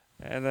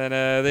 And then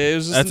it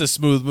was just That's a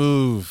smooth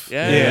move.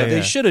 Yeah.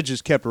 They should have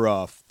just kept her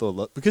off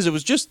because it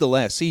was just the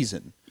last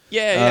season.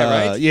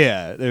 right.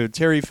 Yeah,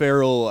 Terry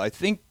Farrell, I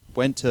think,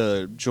 went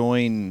to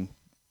join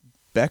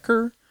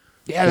Becker.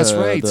 Yeah, that's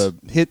right. The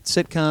hit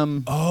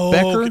sitcom Oh,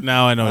 Becker.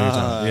 now I know what you're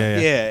talking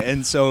about. Yeah.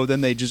 And so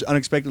then they just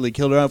unexpectedly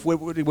killed her off.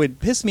 What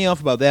pissed me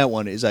off about that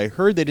one is I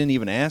heard they didn't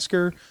even ask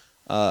her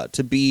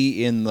to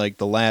be in like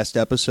the last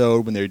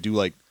episode when they do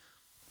like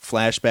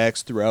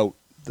flashbacks throughout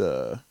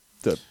the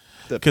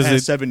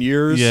past 7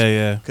 years.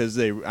 Yeah. Because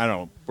they, I don't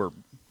know, were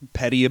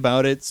petty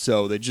about it,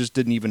 so they just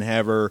didn't even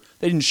have her.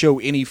 They didn't show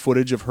any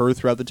footage of her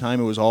throughout the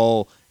time. It was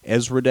all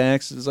Ezra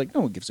Dax. It's like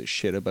no one gives a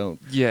shit about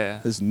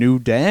this new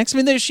Dax.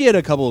 I mean, she had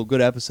a couple of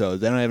good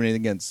episodes. I don't have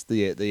anything against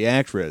the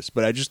actress,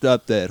 but I just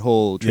thought that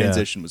whole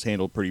transition was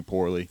handled pretty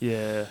poorly.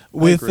 Yeah.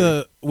 With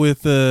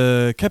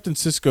Captain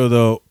Sisko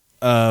though,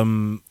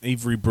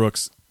 Avery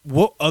Brooks.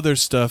 What other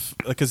stuff?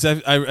 Because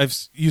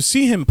you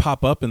see him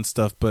pop up and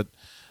stuff, but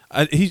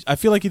I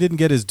feel like he didn't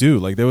get his due.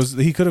 Like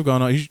he could have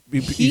gone on.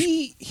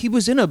 He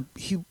was in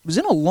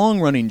a long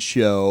running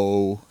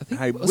show. I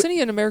think, wasn't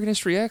he in American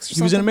History X? Or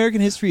something? He was in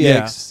American History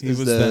X. He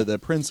was the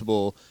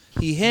principal.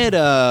 He had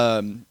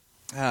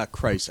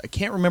Christ, I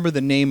can't remember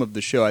the name of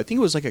the show. I think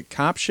it was like a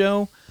cop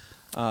show.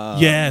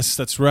 Yes,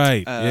 that's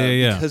right.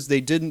 Yeah. Because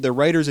the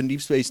writers in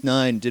Deep Space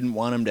Nine didn't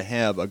want him to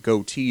have a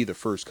goatee the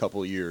first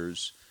couple of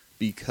years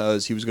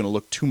because he was going to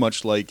look too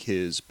much like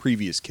his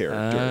previous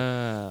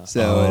character.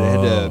 So it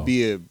had to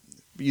be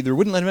either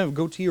wouldn't let him have a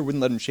goatee or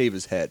wouldn't let him shave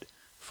his head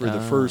for the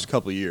first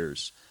couple of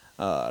years.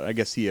 I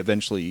guess he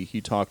eventually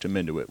talked him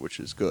into it, which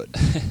is good.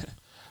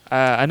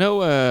 I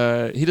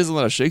know he does a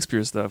lot of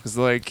Shakespeare stuff because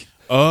like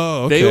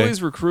they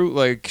always recruit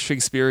like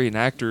Shakespearean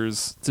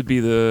actors to be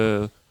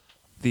the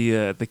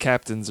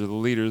captains or the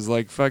leaders.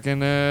 Like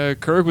fucking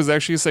Kirk was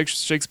actually a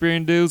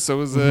Shakespearean dude. So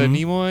was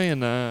Nimoy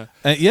and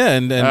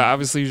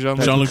obviously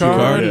Jean-Luc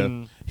Picard.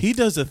 And he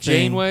does a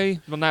thing. Janeway,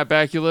 well, not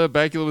Bakula.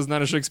 Bakula was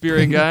not a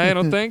Shakespearean guy, I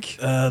don't think.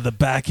 The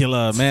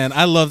Bakula, man,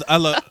 I love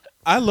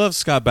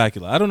Scott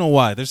Bakula. I don't know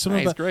why. There's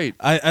something about great.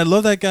 I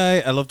love that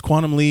guy. I loved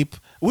Quantum Leap,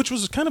 which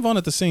was kind of on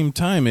at the same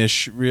time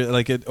ish,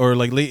 like late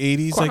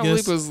 '80s. Quantum I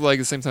guess Leap was like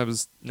the same time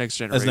as Next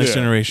Generation. Next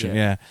Generation,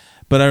 yeah.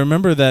 But I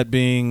remember that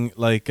being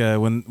like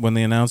when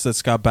they announced that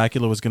Scott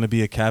Bakula was going to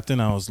be a captain,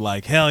 I was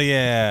like, hell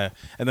yeah!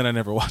 And then I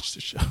never watched the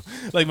show.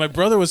 Like my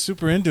brother was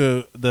super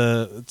into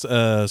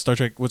the Star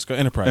Trek, what's called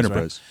Enterprise,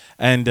 right?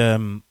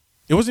 And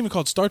it wasn't even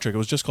called Star Trek; it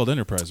was just called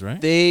Enterprise, right?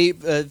 They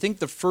think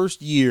the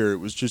first year it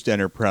was just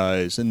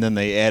Enterprise, and then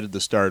they added the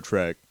Star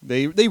Trek.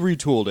 They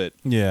retooled it,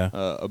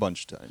 a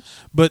bunch of times.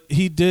 But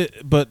he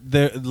did. But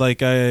there,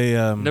 like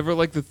I never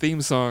liked the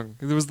theme song.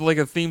 There was like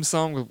a theme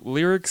song with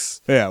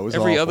lyrics. Yeah, it was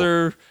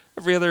awful.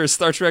 Every other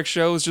Star Trek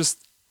show is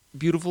just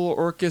beautiful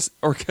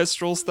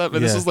orchestral stuff,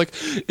 and this was like,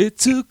 it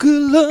took a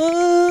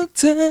long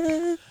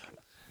time.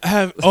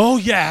 Oh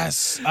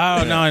yes! Oh,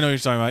 now I know what you're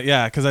talking about.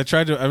 Yeah, because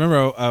I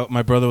remember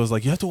my brother was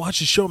like, "You have to watch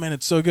the show, man.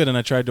 It's so good." And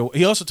I tried to.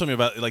 He also told me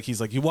about like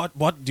he's like, "You watch?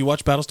 What do you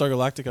watch Battlestar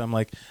Galactica?" I'm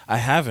like, "I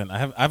haven't. I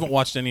haven't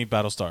watched any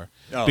Battlestar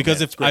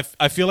because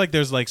I feel like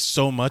there's like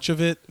so much of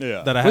it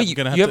that I Wait,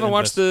 you haven't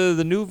watched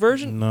the new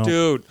version, no.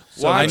 dude?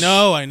 I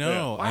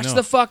know. Watch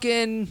the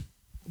fucking.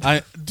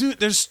 Dude,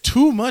 there's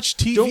too much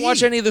TV. Don't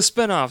watch any of the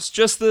spin-offs,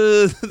 just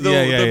the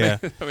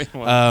main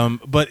one.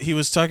 But he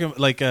was talking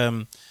like,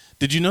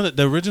 did you know that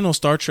the original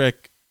Star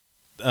Trek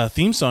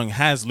theme song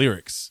has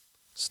lyrics?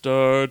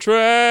 Star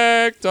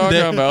Trek, talking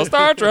about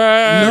Star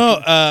Trek.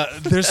 No,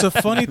 there's a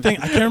funny thing.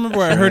 I can't remember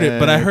where I heard it,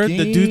 but I heard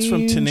the dudes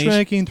from Tenacious.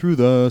 Tracking through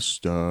the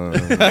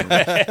stars.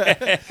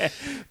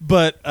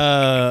 But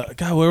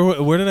God,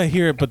 where did I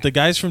hear it? But the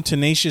guys from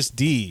Tenacious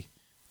D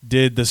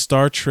did the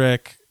Star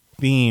Trek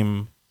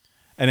theme.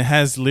 And it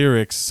has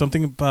lyrics,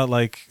 something about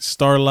like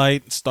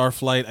Starlight,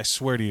 Starflight. I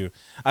swear to you,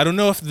 I don't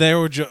know if they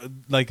were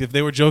if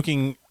they were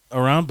joking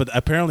around, but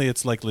apparently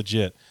it's like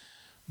legit.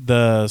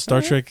 The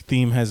Star Trek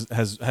theme has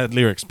had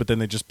lyrics, but then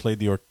they just played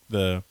the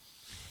da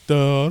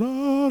da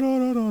da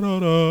da da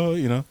da.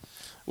 You know.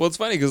 Well, it's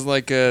funny because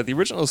like the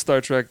original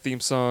Star Trek theme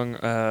song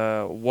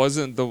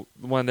wasn't the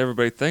one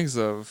everybody thinks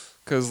of,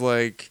 because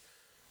like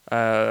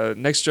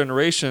Next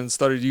Generation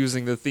started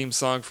using the theme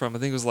song from, I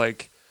think it was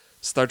like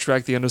Star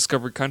Trek: The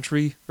Undiscovered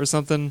Country or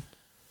something.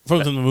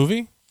 From the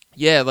movie?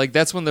 Yeah, like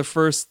that's when the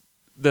first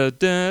like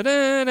that's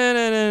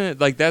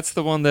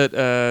the one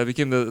that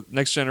became the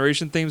Next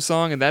Generation theme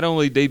song, and that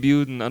only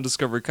debuted in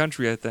Undiscovered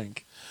Country, I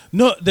think.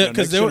 No, because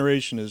Next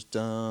Generation is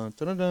dun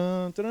dun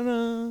dun dun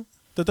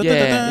dun dun.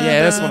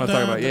 Yeah, that's the one I'm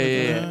talking about.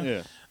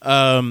 Yeah.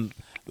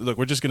 look,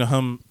 we're just gonna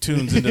hum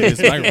tunes into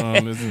this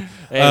microphone.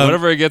 Hey,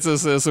 whatever it gets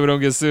us, so we don't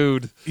get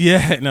sued.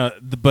 Yeah, no,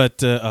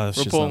 but We're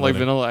pulling like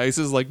Vanilla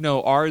Ice's. Like,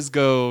 no, ours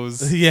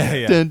goes. Yeah,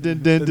 yeah. Dun,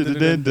 dun, dun, dun,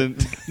 dun, dun.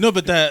 No,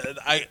 but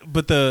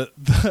the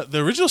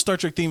original Star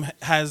Trek theme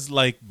has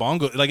like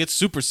bongo, like it's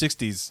super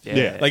 60s.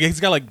 Yeah. Like it's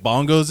got like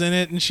bongos in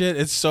it and shit.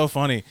 It's so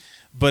funny.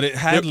 But it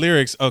had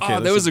lyrics. Okay,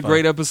 There was a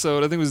great episode.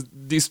 I think it was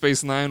Deep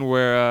Space Nine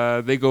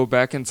where they go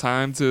back in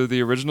time to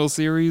the original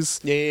series.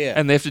 Yeah.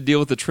 And they have to deal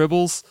with the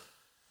Tribbles.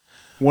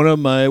 One of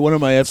my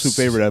absolute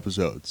favorite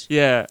episodes.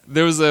 Yeah,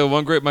 there was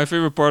my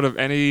favorite part of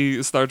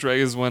any Star Trek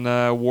is when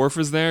Worf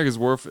is there, because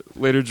Worf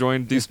later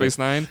joined Deep Space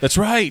Nine. That's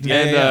right. Yeah,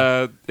 And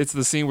yeah. it's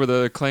the scene where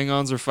the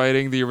Klingons are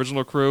fighting the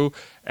original crew,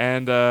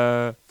 and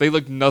they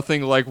look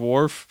nothing like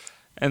Worf.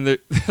 And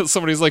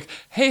somebody's like,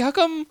 "Hey, how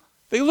come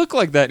they look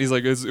like that?" And he's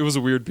like, "It was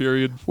a weird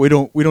period." We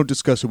don't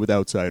discuss it with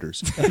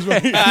outsiders.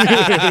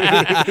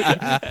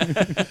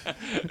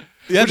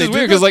 Yeah, Which they is do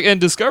weird that- because like in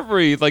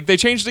Discovery, like they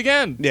changed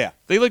again. Yeah.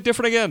 They look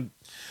different again.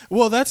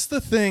 Well, that's the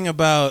thing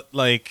about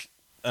like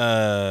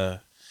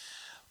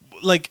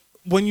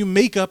when you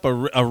make up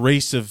a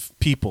race of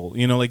people,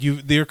 you know, like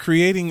they're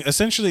creating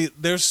essentially.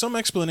 There's some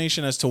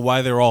explanation as to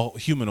why they're all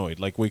humanoid,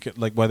 like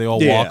why they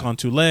all walk on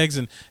two legs,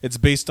 and it's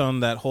based on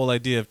that whole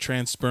idea of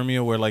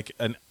transspermia, where like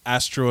an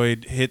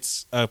asteroid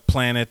hits a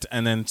planet,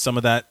 and then some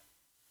of that,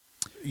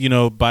 you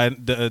know, by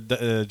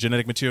the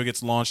genetic material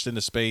gets launched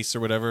into space or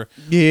whatever.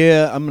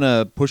 Yeah, I'm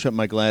gonna push up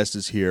my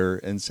glasses here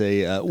and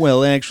say,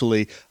 well,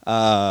 actually.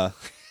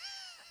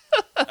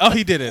 Oh,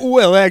 he did it.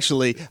 Well,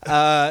 actually,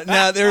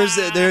 now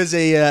there's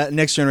a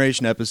Next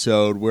Generation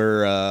episode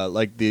where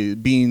like the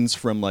beings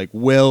from like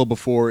well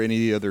before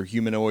any other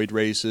humanoid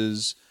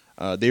races,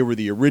 they were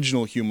the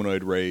original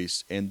humanoid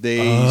race, and they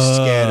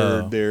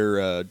scattered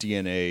their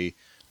DNA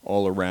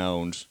all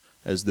around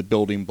as the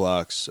building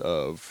blocks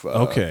of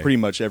pretty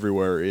much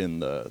everywhere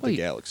in the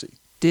galaxy.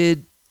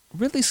 Did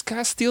Ridley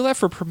Scott steal that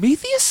for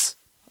Prometheus?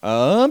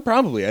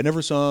 Probably. I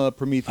never saw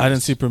Prometheus. I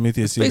didn't see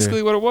Prometheus either.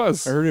 Basically, what it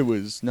was. I heard it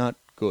was not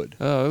good.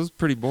 Oh, it was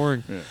pretty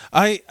boring. Yeah.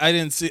 I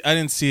didn't see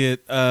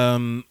it.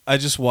 I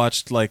just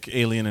watched like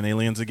Alien and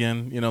Aliens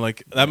again. You know,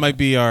 like that might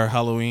be our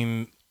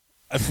Halloween.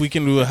 If we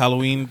can do a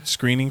Halloween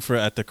screening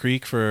at the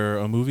Creek for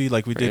a movie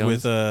like we did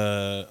with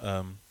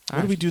what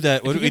did we do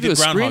that? What did we do?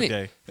 Groundhog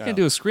Day. You can't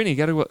do a screening. You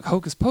got to go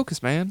Hocus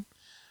Pocus, man.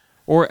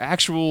 Or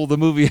the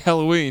movie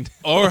Halloween.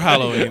 Or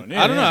Halloween.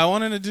 Yeah, I don't know. I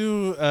wanted to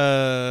do.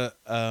 I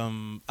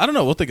don't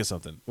know. We'll think of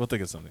something.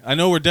 I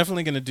know we're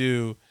definitely going to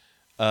do.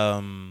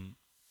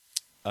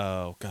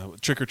 Oh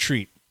God, trick or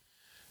treat.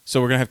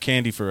 So we're gonna have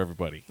candy for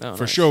everybody. Oh,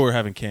 for nice. sure, we're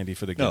having candy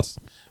for the guests.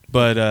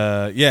 But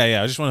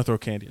yeah. I just want to throw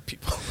candy at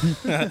people.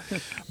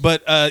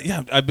 But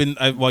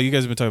yeah, while you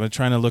guys have been talking, I'm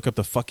trying to look up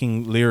the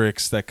fucking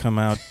lyrics that come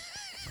out.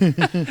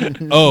 Beyond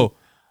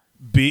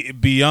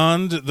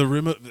the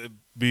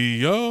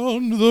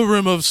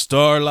rim of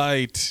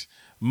starlight,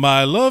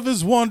 my love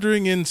is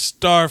wandering in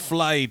star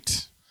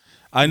flight.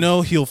 I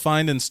know he'll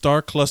find in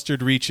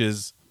star-clustered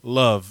reaches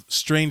love,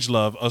 strange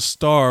love, a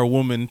star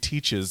woman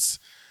teaches.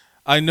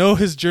 I know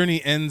his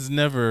journey ends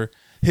never.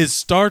 His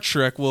Star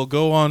Trek will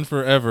go on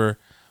forever.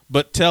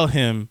 But tell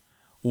him,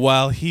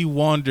 while he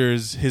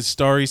wanders his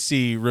starry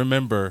sea,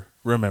 remember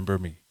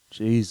me.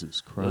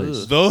 Jesus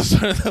Christ. Those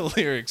are the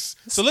lyrics.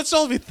 So let's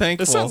all be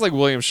thankful. That sounds like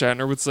William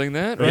Shatner would sing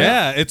that. Right?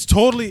 Yeah, it's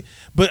totally.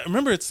 But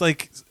remember, it's the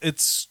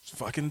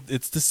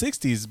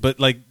 60s. But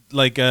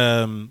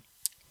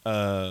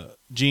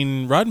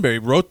Gene Roddenberry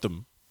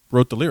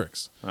wrote the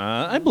lyrics.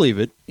 I believe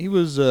it. He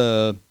was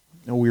a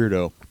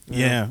weirdo.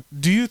 Yeah.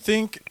 Do you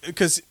think?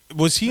 Because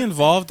was he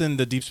involved in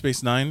the Deep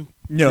Space Nine?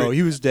 No,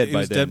 he was dead He by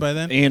was then. dead by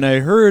then? And I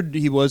heard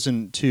he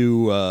wasn't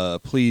too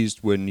pleased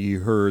when he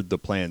heard the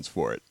plans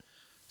for it.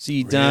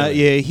 See, Really?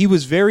 yeah, he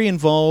was very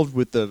involved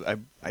with I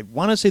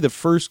want to say the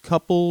first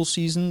couple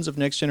seasons of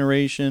Next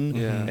Generation.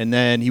 Yeah. And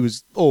then he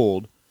was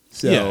old,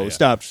 so Yeah.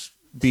 stopped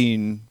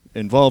being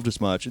involved as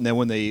much. And then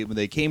when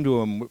they came to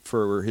him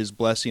for his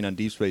blessing on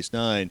Deep Space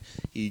Nine,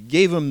 he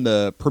gave him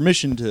the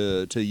permission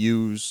to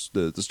use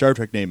the Star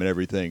Trek name and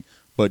everything,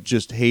 but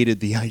just hated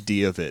the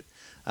idea of it.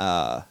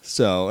 What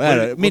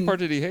part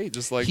did he hate?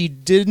 Just like he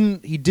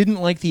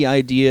didn't like the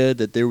idea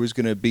that there was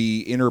going to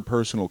be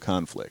interpersonal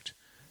conflict.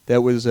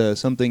 That was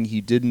something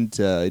he didn't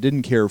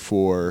care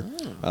for.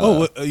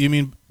 You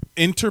mean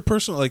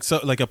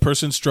interpersonal, like a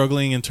person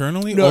struggling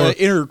internally? No, or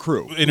inner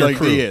crew. Inner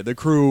crew. Yeah, the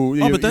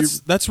crew. Oh, but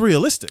that's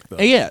realistic though.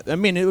 Yeah, I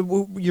mean,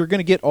 you're going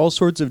to get all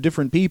sorts of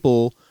different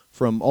people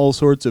from all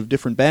sorts of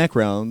different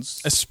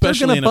backgrounds,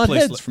 Especially they're in gonna a butt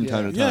place heads like- from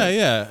time to Yeah, time.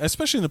 yeah.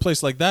 Especially in a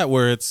place like that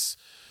where it's,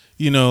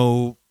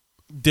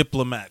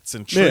 diplomats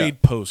and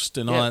trade posts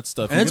and all Yeah. that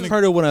stuff. And that's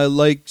part of what I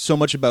like so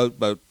much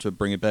about to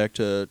bring it back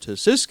to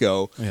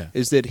Cisco Yeah.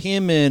 is that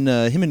him and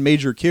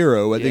Major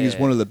Kiro, I think, is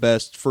Yeah. one of the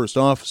best first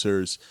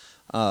officers.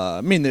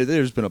 I mean,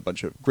 there's been a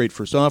bunch of great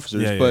first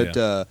officers, Yeah, yeah,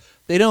 but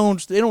they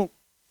don't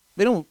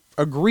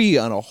agree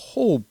on a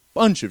whole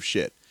bunch of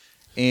shit.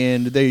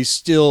 and they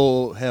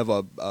still have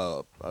a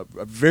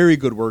very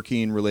good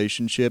working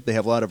relationship. They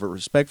have a lot of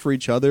respect for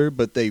each other,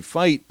 but they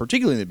fight,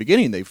 particularly in the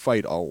beginning, they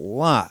fight a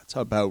lot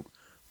about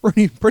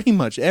pretty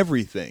much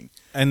everything.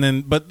 And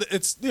then, but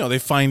it's they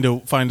find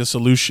a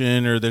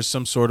solution, or there's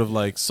some sort of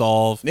like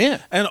solve. Yeah.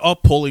 And a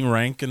pulling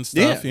rank and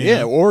stuff. Yeah, you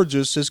know? or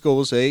just Cisco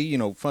will say,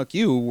 fuck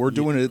you, we're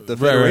doing it the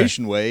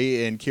Federation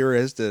way, and Kira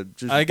has to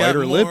just bite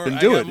her lip and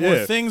do it.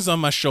 More things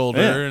on my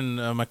shoulder and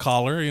my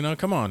collar.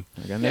 Come on.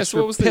 Yeah. So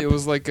what was it? It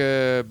was like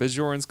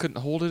Bajorans couldn't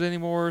hold it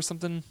anymore or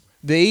something.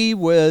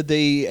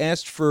 They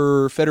asked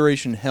for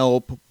Federation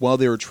help while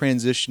they were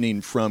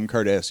transitioning from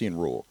Cardassian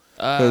rule.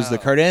 Because the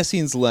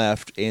Cardassians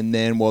left, and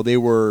then while they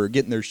were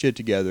getting their shit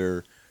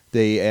together,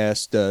 they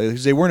asked,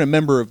 because they weren't a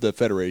member of the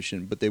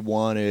Federation, but they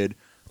wanted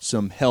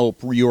some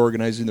help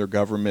reorganizing their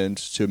government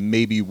to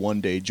maybe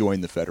one day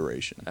join the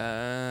Federation.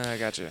 I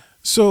gotcha.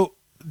 So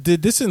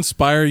did this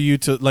inspire you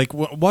to, like,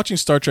 watching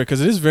Star Trek,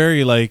 because it is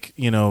very, like,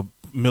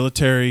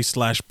 military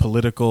 /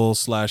 political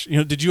 /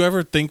 did you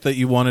ever think that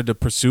you wanted to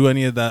pursue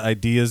any of that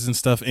ideas and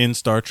stuff in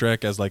Star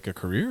Trek as, like, a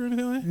career or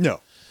anything like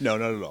that? No,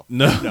 not at all.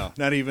 No,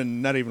 not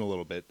even a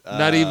little bit.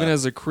 Not even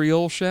as a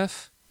Creole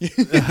chef. What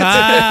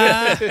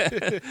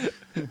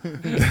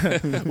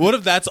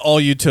if that's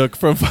all you took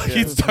from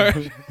fucking Star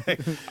Trek?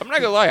 I'm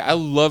not gonna lie, I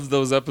loved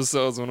those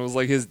episodes when it was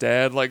like his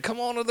dad, like, come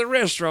on to the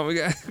restaurant, we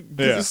got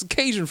this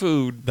Cajun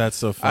food. That's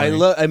so funny.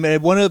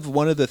 One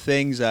of the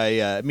things how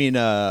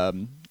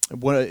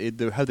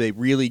they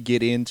really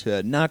get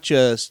into not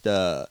just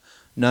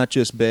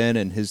Ben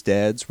and his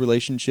dad's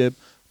relationship,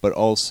 but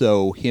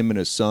also him and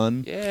his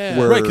son. Yeah.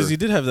 Right, because he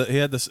did have he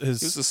was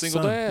a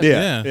single son.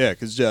 dad. Yeah,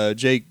 because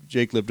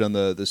Jake lived on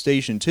the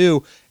station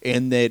too,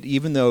 and that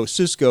even though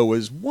Sisko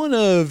was one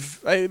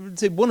of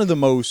the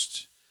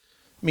most,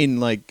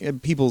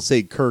 people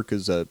say Kirk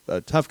is a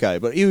tough guy,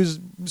 but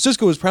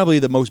Sisko was probably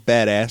the most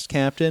badass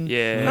captain.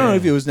 Yeah. I don't know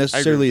if he was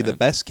necessarily the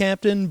best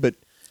captain, but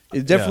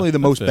definitely the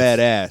most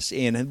badass.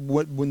 And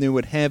when they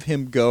would have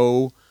him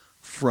go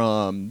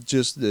from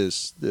just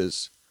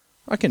this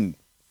fucking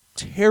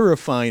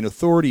terrifying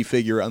authority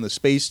figure on the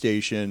space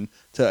station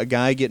to a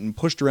guy getting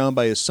pushed around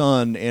by his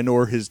son and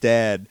or his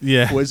dad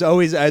was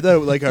always, I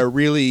thought, like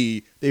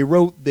they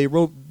wrote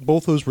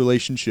both those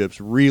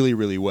relationships really,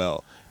 really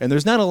well. And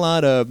there's not a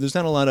lot of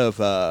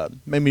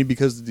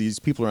because these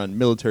people are on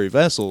military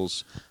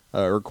vessels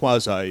or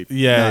quasi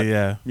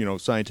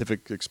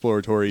scientific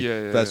exploratory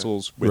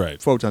vessels with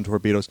photon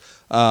torpedoes.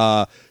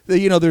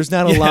 There's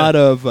not a lot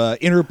of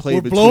interplay.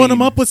 We're between blowing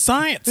them up with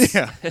science.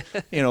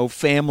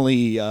 Family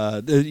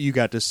you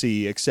got to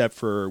see, except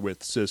for with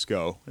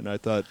Sisko, and I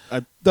thought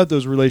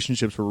those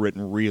relationships were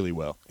written really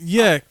well.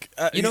 Yeah,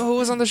 who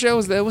was on the show?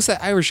 What's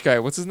that Irish guy?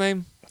 What's his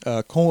name?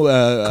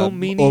 Cole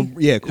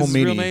Meany. Cole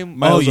Meany. Real name?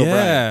 Miles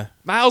O'Brien.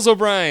 Miles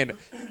O'Brien,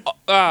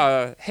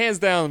 hands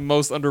down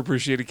most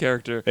underappreciated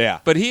character. Yeah,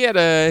 but he had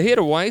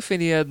a wife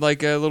and he had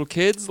like little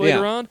kids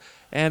later on,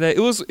 and it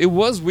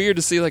was weird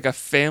to see like a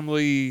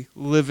family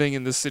living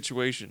in this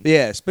situation.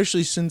 Yeah,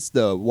 especially since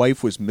the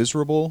wife was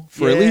miserable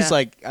for at least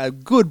like a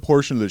good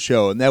portion of the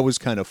show, and that was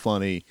kind of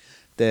funny.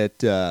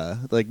 That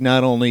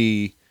not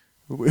only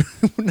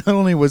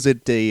was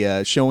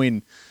it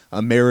showing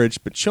a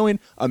marriage, but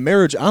showing a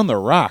marriage on the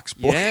rocks.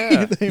 Boy.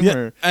 Yeah, they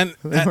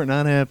were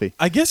not happy.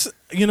 I guess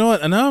you know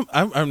what. And now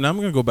I'm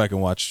going to go back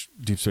and watch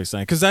Deep Space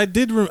Nine because I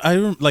did.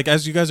 Like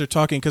as you guys are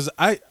talking, because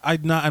I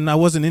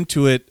wasn't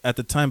into it at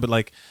the time, but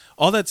like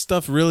all that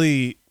stuff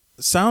really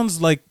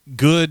sounds like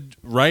good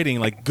writing,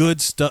 like good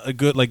stuff,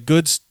 like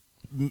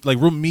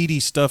real meaty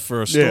stuff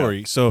for a story.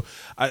 Yeah. So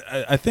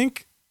I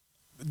think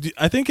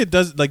it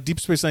does. Like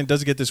Deep Space Nine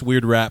does get this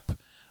weird rap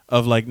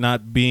of like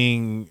not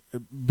being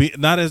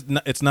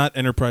it's not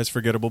Enterprise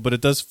forgettable, but it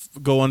does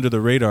go under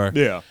the radar.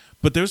 Yeah.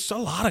 But there's a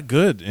lot of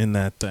good in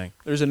that thing.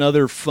 There's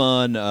another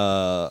fun,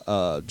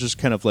 just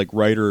kind of like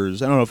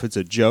writers. I don't know if it's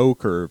a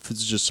joke or if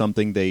it's just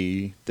something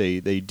they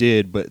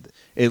did, but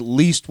at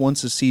least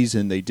once a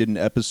season they did an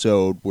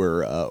episode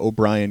where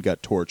O'Brien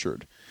got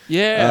tortured.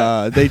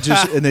 Yeah, they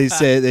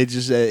said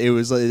it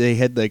was like they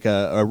had like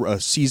a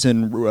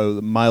season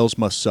Miles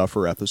Must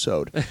Suffer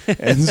episode,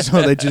 and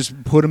so they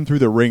just put him through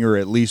the ringer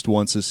at least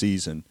once a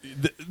season.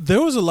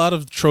 There was a lot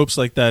of tropes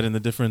like that in the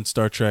different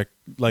Star Trek.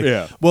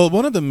 Well,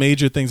 one of the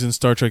major things in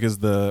Star Trek is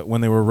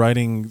when they were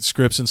writing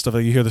scripts and stuff.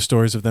 Like you hear the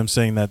stories of them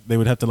saying that they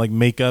would have to like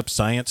make up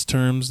science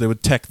terms. They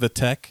would tech the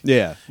tech.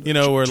 Yeah,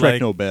 where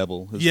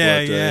Technobabble.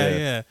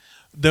 Yeah.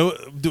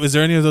 Is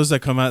there any of those that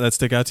come out that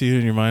stick out to you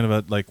in your mind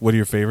about like what are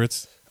your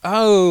favorites?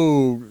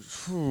 Oh,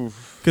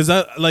 because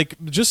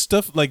just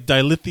stuff like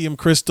dilithium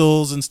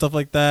crystals and stuff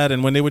like that,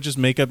 and when they would just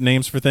make up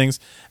names for things,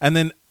 and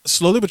then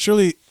slowly but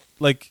surely,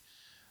 like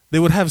they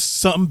would have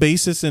some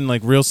basis in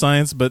like real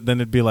science, but then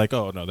it'd be like,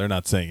 oh no, they're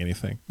not saying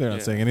anything. They're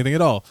not saying anything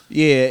at all.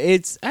 Yeah,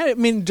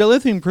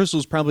 dilithium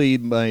crystals probably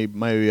my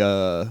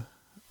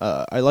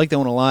I like that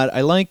one a lot.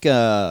 I like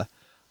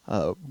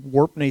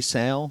warp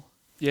nasal.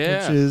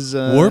 Yeah, which is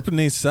warp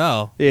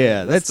nasal.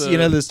 Yeah, that's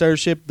the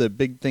starship, the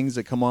big things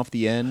that come off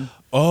the end.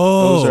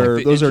 Oh,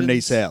 Those are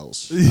engines?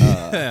 nacelles.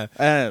 yeah.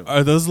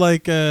 Are those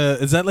like?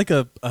 Is that like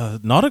a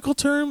nautical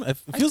term? It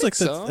feels think like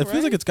so, it feels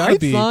right? like it's got to I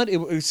be. thought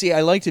it. See,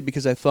 I liked it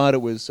because I thought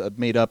it was a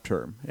made-up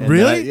term. And,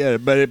 Really? yeah,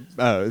 but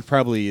it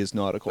probably is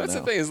nautical That's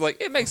now. the thing is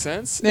like it makes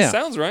sense. Yeah. It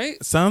sounds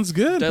right. Sounds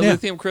good.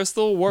 Dilithium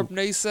crystal, warp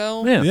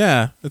nacelle. Yeah.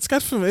 Yeah, it's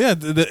got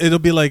it'll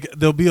be like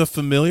there'll be a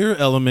familiar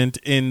element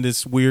in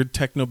this weird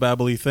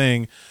technobabbly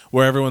thing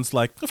where everyone's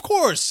like, of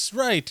course,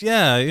 right?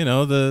 Yeah,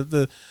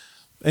 the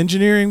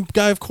engineering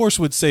guy, of course,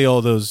 would say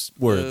all those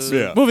words.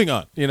 Yeah. Moving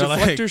on,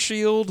 Deflector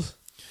shield.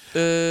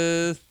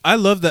 I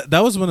love that.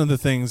 That was one of the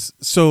things.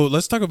 So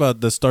let's talk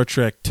about the Star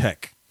Trek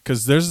tech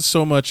because there's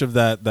so much of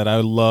that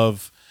I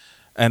love,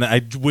 and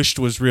I wished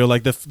was real.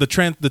 Like the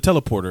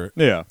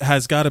teleporter,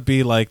 has got to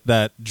be like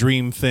that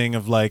dream thing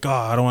of like, oh,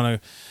 I don't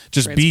want to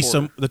just be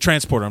the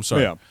transporter. I'm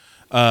sorry,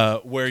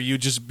 where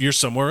you're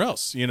somewhere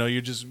else.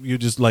 You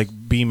just like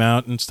beam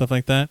out and stuff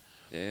like that.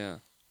 Yeah.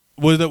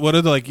 What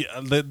are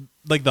the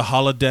like the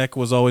holodeck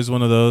was always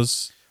one of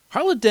those.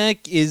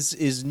 Holodeck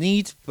is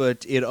neat,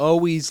 but it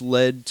always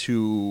led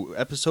to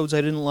episodes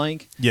I didn't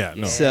like. Yeah,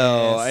 no.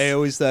 So I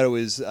always thought it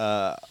was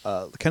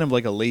kind of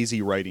like a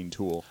lazy writing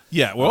tool.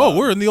 Yeah, well,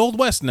 we're in the Old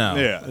West now.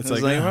 Yeah, it's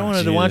like if I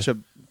wanted to watch a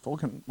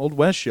fucking Old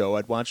West show,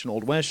 I'd watch an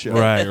Old West show.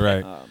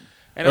 Right.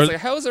 And I was like,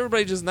 how is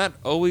everybody just not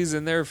always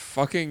in their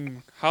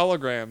fucking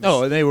holograms?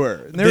 Oh, they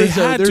were. And They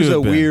had to there's have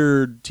a been.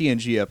 weird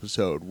TNG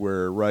episode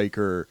where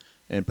Riker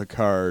and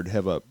Picard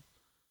have a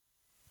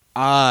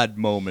odd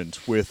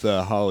moment with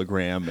a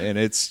hologram, and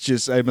it's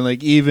just I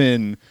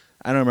don't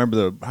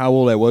remember how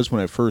old I was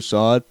when I first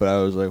saw it, but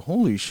I was like,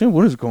 holy shit,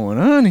 what is going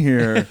on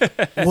here?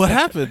 What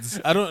happens?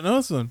 I don't know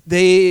this one.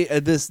 They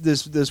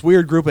this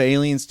weird group of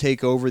aliens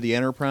take over the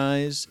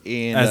Enterprise,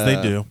 and As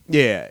they do.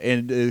 Yeah,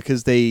 and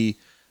because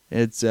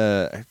it's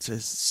a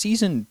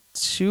season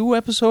 2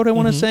 episode, I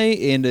want to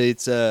say, and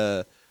it's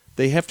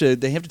they have to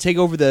take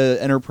over the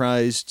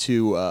Enterprise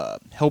to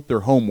help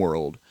their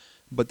homeworld,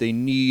 but they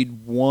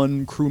need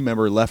one crew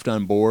member left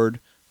on board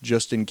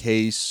just in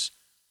case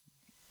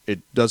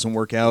it doesn't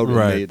work out,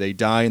 right. and they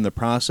die in the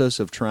process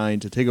of trying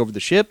to take over the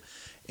ship.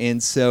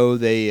 And so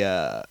they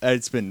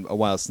it's been a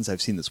while since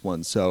I've seen this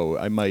one, so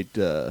I might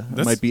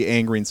be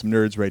angering some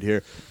nerds right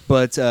here.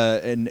 But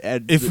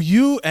if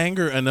you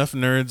anger enough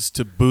nerds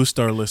to boost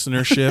our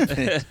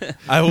listenership,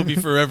 I will be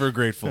forever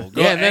grateful.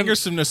 Go anger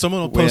some.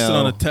 Someone will post it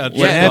on a chat.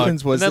 What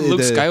happens was and then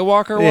Luke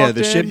Skywalker yeah, walked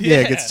the ship in?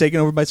 gets taken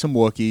over by some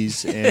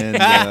Wookiees, and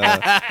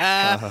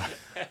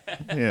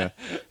yeah,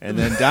 and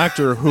then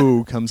Doctor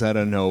Who comes out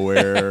of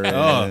nowhere.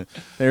 And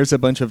there's a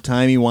bunch of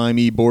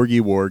timey-wimey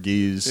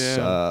Borgie-Wargies.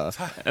 Yeah.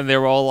 And they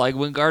were all like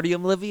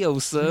Wingardium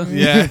Leviosa.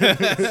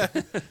 Yeah.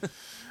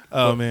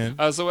 Oh man.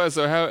 So how? What's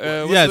the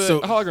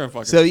hologram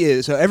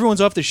fucker? So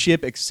everyone's off the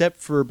ship except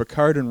for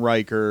Picard and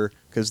Riker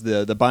because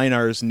the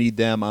Bynars need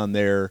them on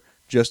there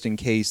just in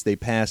case they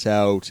pass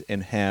out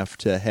and have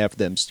to have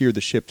them steer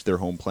the ship to their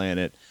home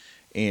planet.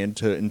 And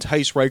to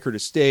entice Riker to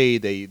stay,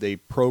 they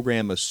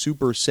program a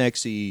super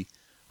sexy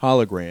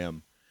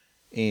hologram,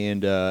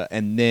 and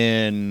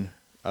then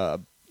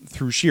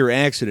through sheer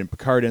accident,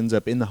 Picard ends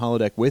up in the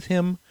holodeck with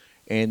him,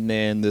 and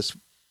then this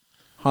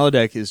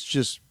holodeck is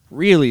just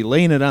really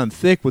laying it on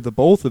thick with the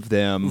both of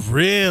them.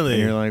 Really?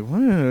 And you're like,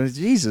 whoa,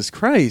 Jesus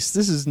Christ,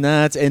 this is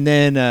nuts. And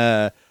then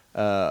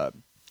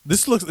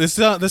this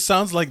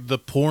sounds like the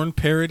porn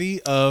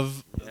parody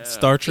of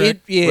Star Trek.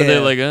 Where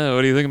they're like, oh,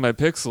 what do you think of my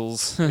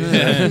pixels?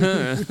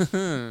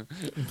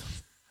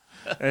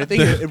 I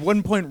think at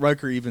one point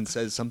Riker even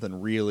says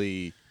something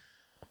really,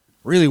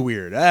 really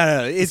weird.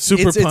 It's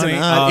super it's punny.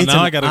 An odd, it's now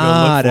an I gotta go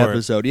odd look for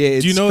episode. Yeah,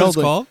 Do you know what it's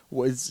called?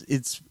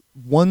 It's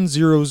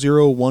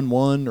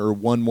 10011 or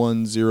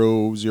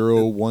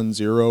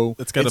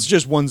 110010. It's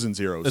just ones and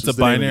zeros. It's is a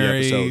the name of the binary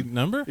episode.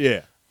 number.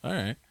 Yeah. All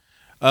right.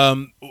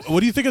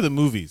 What do you think of the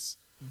movies?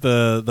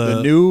 The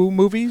new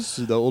movies,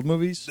 the old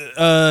movies.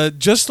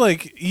 Just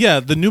like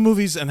the new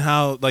movies and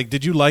how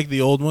did you like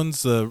the old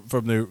ones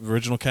from the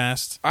original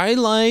cast? I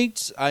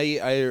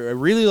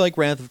really like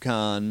Wrath of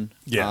Khan.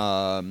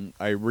 Yeah.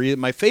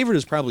 My favorite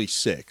is probably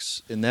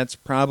 6, and that's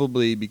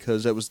probably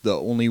because that was the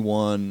only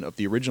one of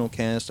the original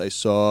cast I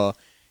saw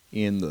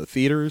in the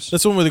theaters.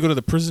 That's the one where they go to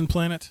the prison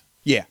planet.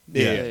 Yeah.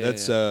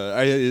 That's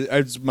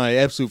it's my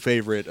absolute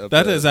favorite of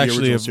that is the actually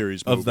original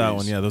series of movies. that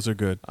one. Yeah, those are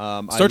good.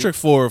 Star Trek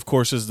 4, of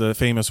course, is the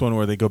famous one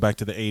where they go back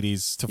to the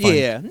 80s to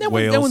find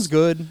whales. That one's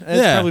good.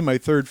 That's probably my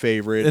third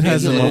favorite. It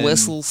has little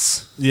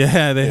whistles.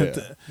 Yeah, they have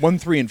to. 1,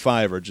 3, and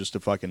 5 are just a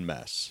fucking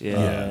mess.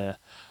 Yeah.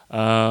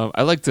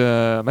 I liked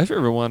my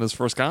favorite one is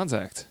First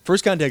Contact.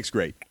 First Contact's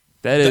great.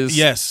 That is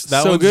that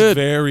so one's good.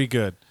 Very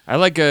good. I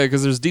like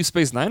because there's Deep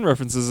Space Nine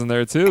references in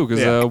there too.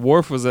 Because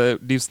Worf was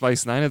at Deep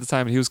Space Nine at the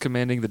time, and he was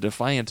commanding the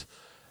Defiant,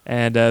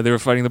 and they were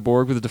fighting the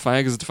Borg with the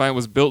Defiant because the Defiant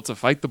was built to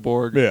fight the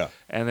Borg. Yeah,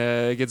 and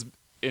it gets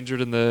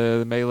injured in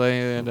the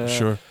melee, and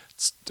sure.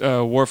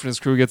 Worf and his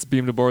crew gets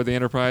beamed aboard the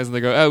Enterprise, and they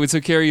go, "Oh, we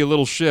took care of your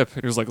little ship."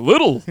 And he was like,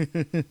 "Little?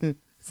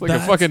 It's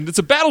like it's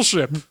a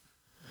battleship."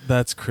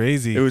 That's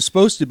crazy. it was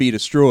supposed to be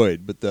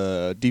destroyed, but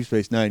the Deep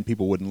Space Nine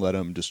people wouldn't let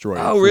them destroy it.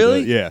 Oh,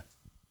 really? Yeah.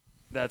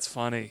 That's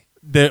funny.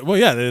 Well,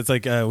 yeah, it's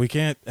like we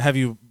can't have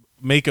you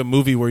make a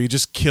movie where you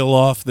just kill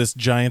off this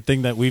giant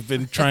thing that we've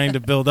been trying to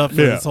build up for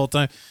this whole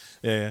time.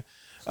 Yeah.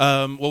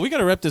 Well, we got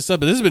to wrap this up.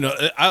 But this has been.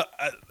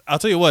 I'll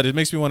tell you what. It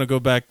makes me want to go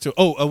back to.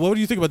 What do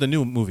you think about the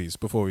new movies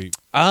before we?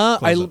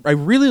 I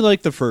really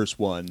like the first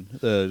one,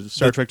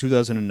 Star Trek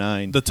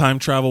 2009. The time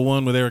travel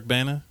one with Eric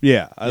Bana.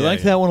 Yeah, I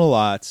liked that one a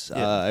lot.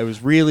 I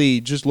was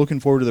really just looking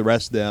forward to the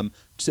rest of them.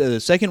 The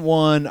second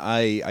one,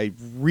 I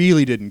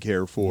really didn't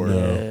care for.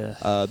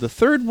 No. The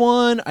third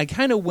one, I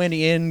kind of went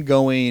in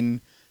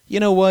going, you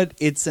know what?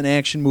 It's an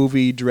action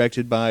movie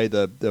directed by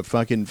the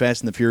fucking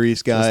Fast and the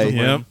Furious guy.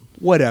 Yep.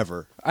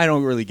 Whatever. I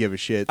don't really give a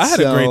shit. I had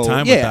a great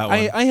time with that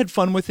one. I had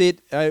fun with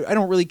it. I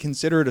don't really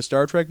consider it a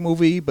Star Trek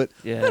movie, but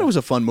it was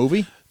a fun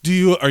movie.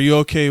 Are you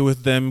okay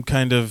with them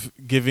kind of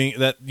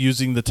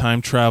using the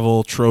time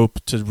travel trope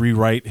to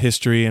rewrite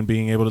history and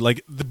being able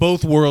to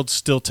both worlds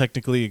still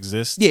technically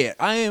exist? Yeah,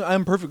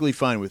 I'm perfectly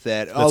fine with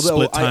that. Although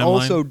split timeline? I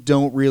also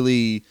don't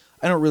really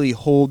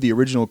hold the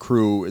original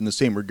crew in the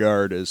same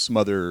regard as some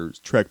other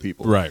Trek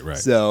people. Right.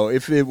 So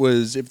if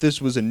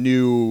this was a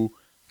new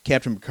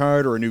Captain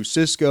Picard or a new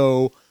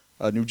Sisko,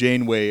 a new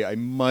Janeway, I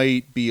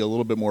might be a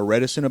little bit more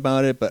reticent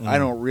about it, but I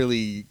don't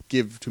really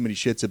give too many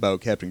shits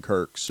about Captain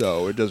Kirk,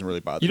 so it doesn't really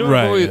bother me. You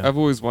know, I've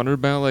always wondered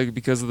about,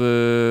 because of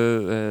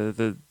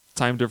the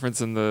time difference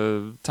and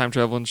the time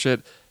travel and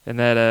shit, and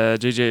that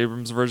J.J.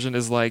 Abrams version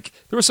is there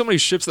were so many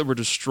ships that were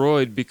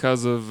destroyed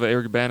because of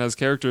Eric Bana's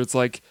character. It's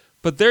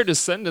but their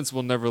descendants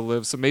will never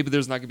live, so maybe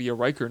there's not going to be a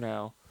Riker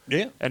now.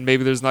 Yeah. And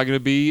maybe there's not going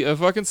to be a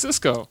fucking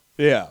Sisko.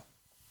 Yeah.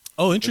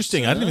 Oh,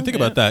 interesting. I didn't even think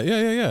about that.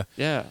 Yeah.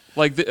 Yeah.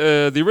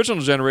 The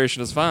original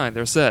generation is fine.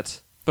 They're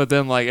set. But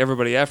then,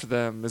 everybody after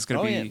them is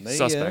going to be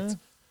suspect.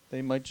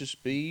 They might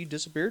just be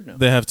disappeared now.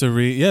 They have to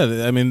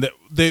I mean,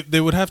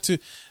 they would have to...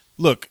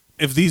 Look,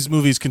 if these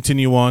movies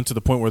continue on to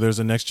the point where there's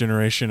a Next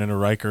Generation and a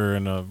Riker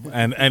and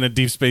a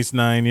Deep Space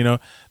Nine,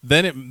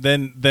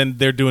 then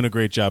they're doing a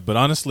great job. But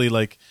honestly,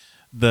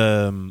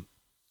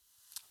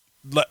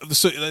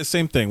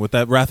 same thing with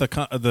that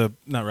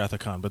not Wrath of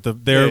Khan,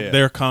 but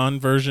their Khan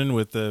version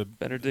with the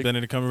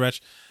Benedict Cumberbatch.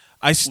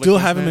 I still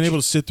haven't been able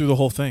to sit through the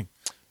whole thing.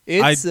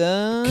 It's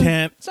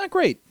can't. It's not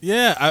great.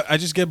 Yeah, I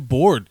just get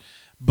bored.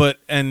 But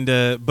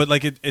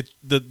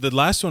the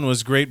last one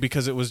was great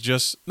because it was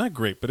just not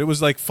great, but it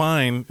was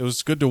fine. It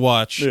was good to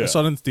watch. Yeah. I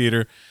saw it in the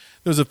theater.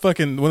 There was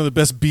one of the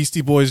best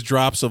Beastie Boys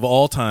drops of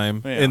all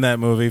time in that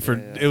movie.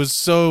 It was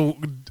so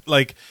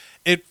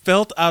it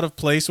felt out of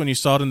place when you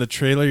saw it in the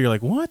trailer. You're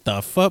like, what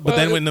the fuck? But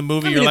then when the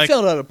movie, it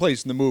felt out of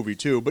place in the movie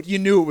too. But you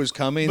knew it was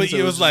coming. But so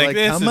it was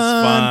this come is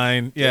on,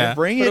 fine. Yeah,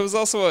 bring it. But it was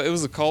also a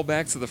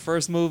callback to the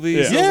first movie.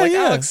 Yeah. So I was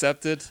I'll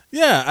accept it.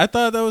 Yeah, I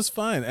thought that was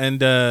fine.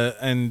 And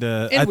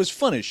it was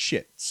fun as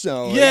shit.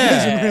 So Yeah. it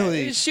doesn't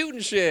really. He's shooting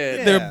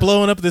shit. they're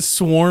blowing up this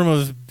swarm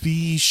of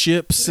B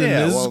ships,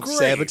 and this is great.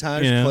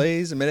 Sabotage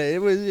plays. I mean,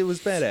 it was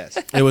badass.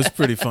 It was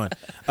pretty fun.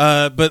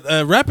 But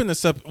wrapping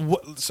this up,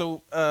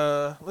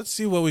 let's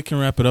see what we can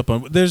wrap it up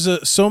on. There's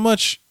so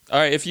much. All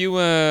right, if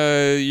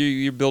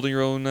you're building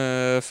your own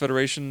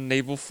Federation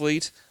naval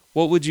fleet,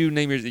 what would you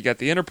name you got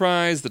the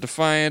Enterprise, the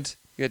Defiant,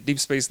 you got Deep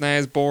Space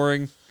Nine.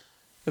 Boring.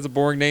 That's a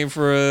boring name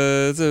for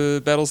a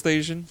battle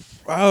station.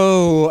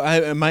 Oh,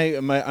 am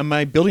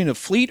I building a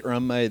fleet, or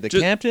am I the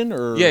captain?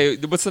 Or yeah,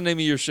 what's the name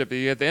of your ship?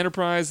 You got the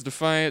Enterprise, the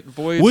Defiant,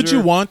 Voyager. Would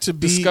you want to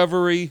be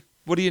Discovery?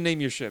 What do you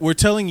name your ship? We're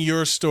telling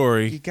your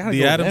story. You gotta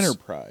the go Adams,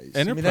 Enterprise.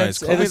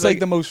 Enterprise. It's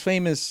the most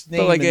famous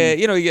name. But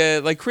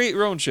you create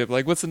your own ship.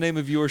 What's the name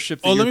of your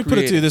ship? Let me put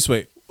it to you this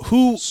way: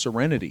 Who?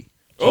 Serenity.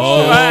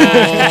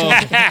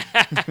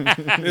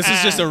 This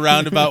is just a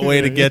roundabout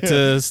way to get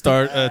to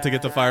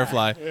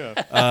Firefly.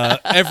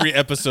 Every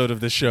episode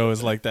of this show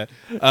is like that.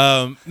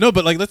 No,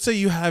 but let's say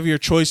you have your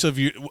choice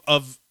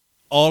of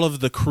all of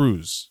the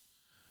crews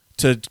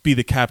to be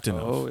the captain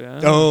of. Oh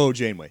yeah. Oh,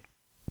 Janeway.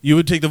 You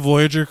would take the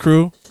Voyager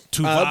crew.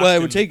 I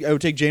would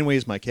take Janeway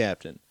as my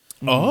captain.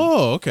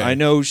 Oh, okay. I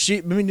know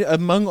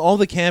among all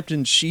the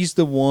captains, she's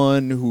the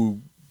one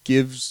who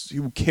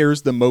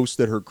cares the most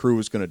that her crew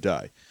is going to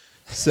die.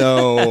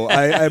 So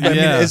I mean,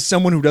 as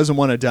someone who doesn't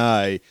want to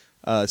die,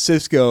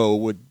 Sisko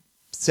would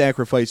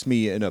sacrifice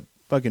me in a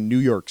fucking New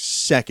York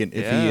second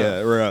if he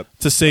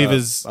to save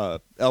his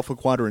Alpha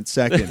Quadrant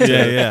second.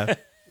 Yeah.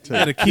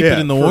 To keep it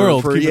in the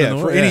world. For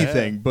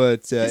anything.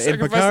 But he and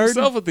sacrificed Picard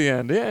himself at the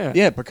end. Yeah.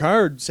 Yeah,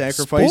 Picard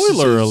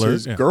sacrifices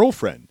his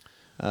girlfriend.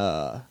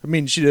 I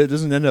mean, she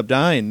doesn't end up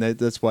dying.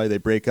 That's why they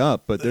break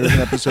up. But there's an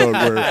episode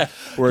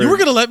where you were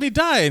gonna let me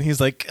die, and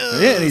he's like,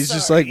 and he's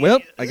just like, well,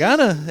 I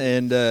gotta,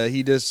 and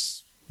he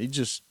just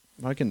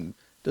fucking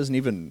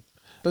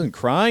doesn't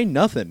cry,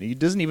 nothing. He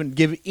doesn't even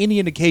give any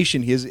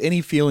indication he has any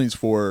feelings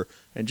for her,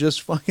 and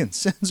just fucking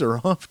sends her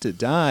off to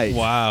die.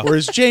 Wow.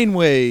 Whereas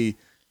Janeway,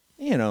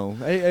 I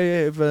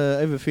have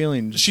a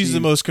feeling she's the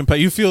most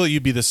competitive. You feel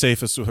you'd be the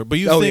safest with her, but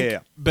you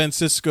think Ben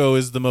Sisko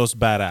is the most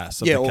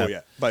badass.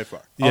 By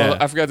far. Yeah.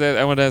 I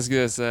wanted to ask you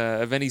this: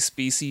 of any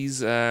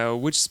species,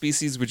 which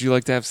species would you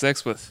like to have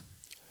sex with?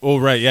 Oh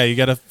right, yeah, you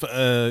gotta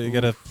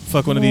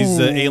fuck one of these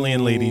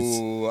alien ladies.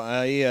 Ooh,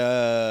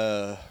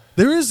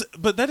 There is,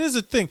 but that is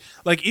a thing.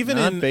 Like even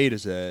not in Beta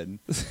Z.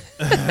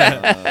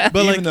 but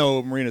Even like,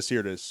 though Marina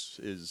Sirtis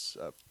is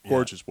a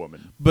gorgeous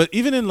woman. but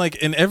even in like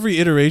in every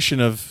iteration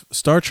of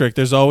Star Trek,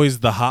 there's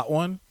always the hot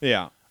one.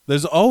 Yeah.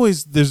 There's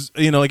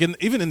you know, like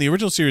even in the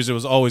original series, it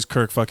was always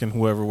Kirk fucking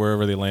whoever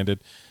wherever they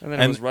landed. And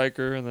then it was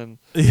Riker, and then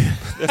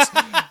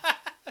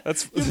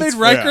that's You made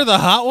Riker Yeah. the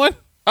hot one.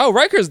 oh,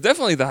 Riker's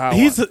definitely the hot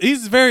one.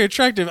 He's very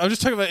attractive. I'm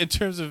just talking about in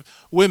terms of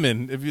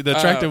women. If you, the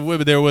attractive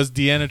women, there was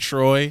Deanna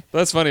Troi.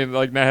 That's funny,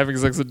 like not having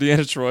sex with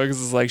Deanna Troi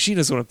because it's like she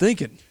knows what I'm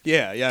thinking.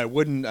 Yeah, I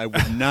would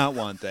not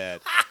want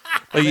that.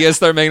 Like you guys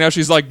start making out,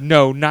 she's like,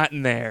 no, not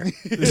in there.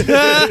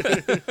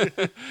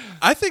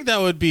 I think that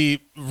would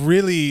be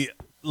really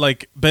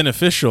like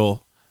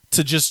beneficial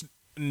to just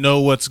know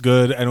what's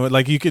good and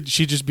like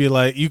she'd just be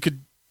like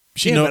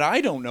But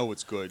I don't know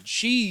what's good.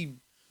 She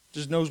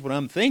just knows what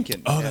I'm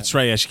thinking. Oh, that's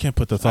right. Yeah, she can't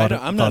put the thought.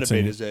 I'm not a thoughts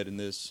in. Beta Z in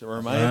this, or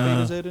am I a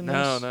Beta Z in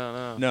this?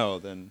 No. No,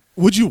 then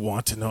Would you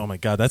want to know? Oh my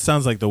god, that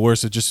sounds like the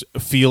worst. To just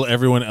feel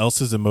everyone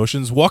else's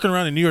emotions. Walking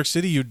around in New York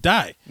City, you'd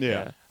die.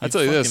 yeah. I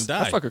tell you this, fucking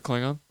die. I'd fuck a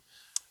Klingon.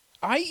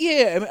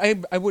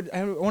 I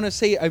want to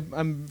say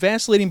I'm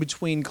vacillating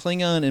between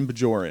Klingon and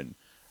Bajoran.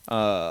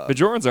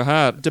 Bajorans are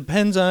hot.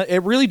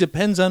 It really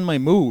depends on my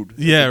mood.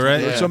 Yeah,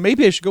 right. Yeah. So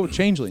maybe I should go with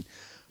Changeling.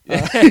 He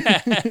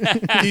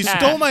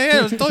stole my hand.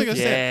 I was totally gonna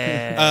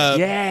say.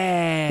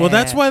 Yeah. Well,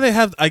 that's why they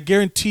have. I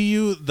guarantee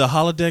you, the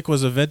holodeck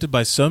was invented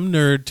by some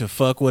nerd to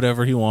fuck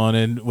whatever he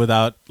wanted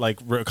without like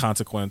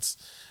consequence.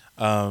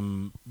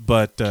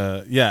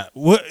 Yeah,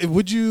 what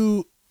would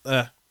you?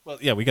 Well,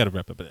 yeah, we got to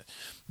wrap up it.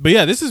 But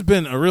yeah, this has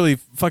been a really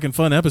fucking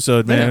fun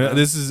episode, man.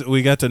 Yeah.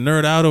 We got to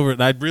nerd out over it.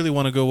 And I'd really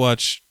want to go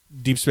watch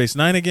Deep Space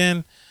Nine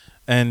again,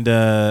 and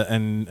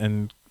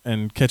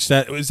catch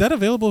that. Is that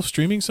available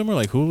streaming somewhere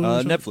like Hulu?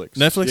 or something? Netflix.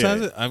 Netflix Yeah.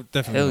 has it. I'm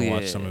definitely Hell gonna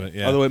watch yeah. some of it.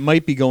 Yeah. Although it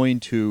might be going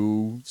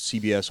to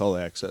CBS All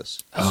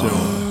Access.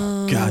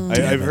 God damn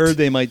I've it. heard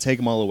they might take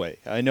them all away.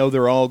 I know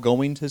they're all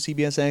going to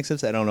CBS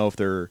Access. I don't know if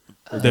they're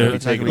They're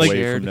taken like-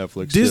 away from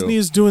Netflix. Disney too.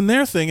 is doing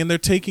their thing, and they're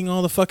taking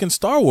all the fucking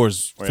Star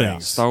Wars Yeah.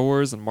 things, Star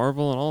Wars and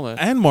Marvel and all that.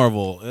 and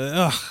Marvel.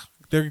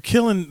 They're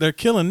killing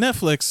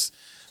Netflix,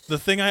 the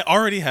thing I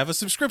already have a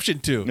subscription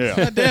to. Yeah.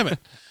 God damn it.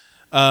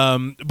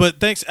 But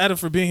thanks, Adam,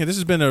 for being here. This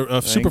has been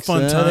a super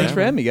fun time. Thanks for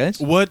having me, guys.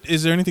 What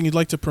is there anything you'd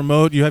like to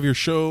promote? You have your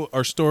show,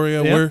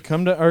 Arstoria. Yeah, Where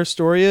come to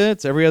Arstoria.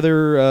 It's every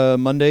other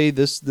Monday.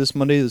 This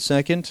Monday the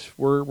 2nd,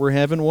 we're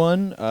having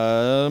one.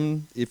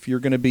 If you're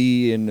going to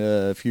be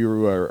if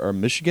you are a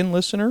Michigan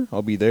listener,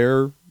 I'll be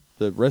there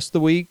the rest of the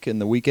week and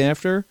the week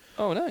after,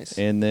 Oh, nice.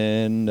 and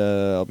then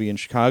I'll be in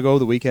Chicago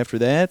the week after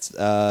that.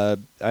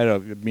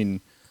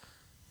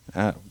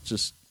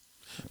 Just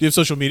do you have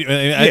social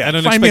media? I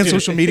don't find me on expect you-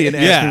 social media and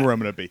ask Yeah. me where I'm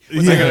going to be.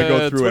 I'm not going to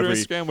go through Twitter, every.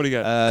 Instagram. What do you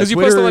got? Because you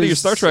Twitter post a lot of your is,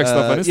 Star Trek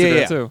stuff on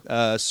Instagram too.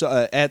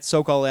 At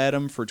SoCal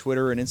Adam for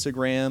Twitter and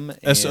Instagram.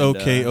 and,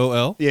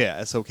 SOKOL,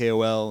 Yeah,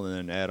 SOKOL,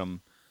 and then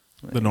Adam.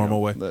 the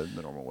normal way. The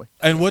normal way.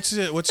 And what's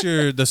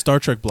the Star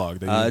Trek blog?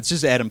 That you, It's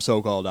just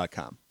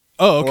AdamSokal.com.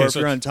 oh, okay. Or if So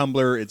you're on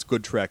Tumblr, it's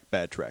Good Trek,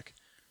 Bad Trek.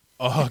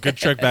 oh, good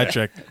Trek, bad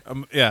Trek.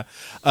 Yeah.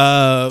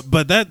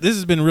 But this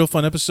has been a real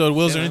fun episode.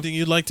 Will, is there Yeah. anything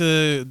you'd like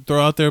to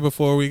throw out there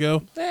before we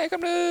go? Hey,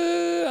 come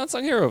to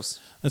Unsung Heroes.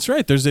 That's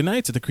right. Thursday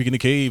nights at the Creek in the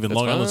Cave in That's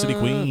Long Island City,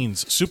 fun.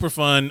 Queens. Super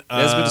fun. It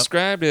has been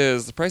described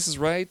as The Price is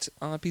Right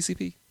on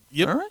PCP.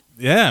 Yep. All right.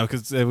 Yeah,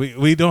 because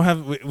we don't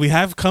have we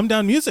have come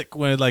down music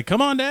when like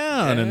come on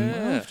down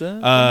and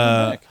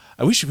Yeah.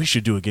 we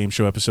should do a game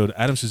show episode.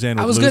 Adam Suzanne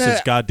I would was lose gonna.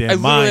 his goddamn I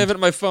literally mind. have it on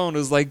my phone. It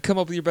was like, come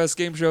up with your best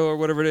game show or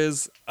whatever it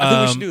is. I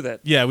think we should do that.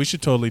 Yeah, we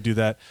should totally do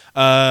that.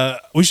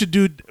 We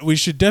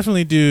should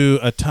definitely do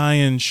a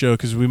tie-in show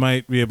because we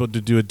might be able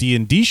to do a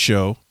D&D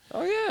show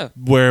Oh yeah.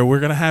 where we're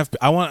gonna have.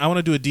 I want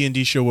to do a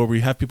D&D show where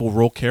we have people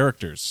roll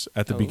characters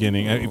at the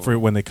beginning for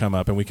when they come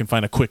up, and we can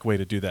find a quick way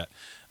to do that.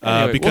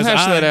 Anyway, Because we'll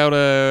hash I- that out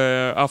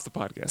off the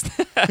podcast.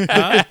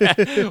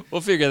 We'll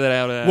figure that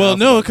out. Well, off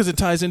the no, podcast. because it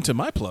ties into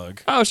my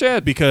plug. Oh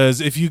shit. Because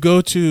if you go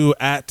to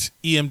at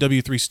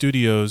EMW3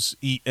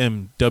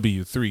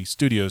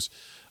 Studios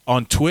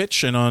on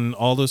Twitch and on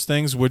all those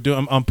things,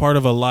 I'm part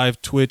of a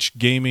live Twitch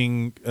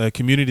gaming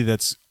community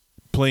that's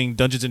playing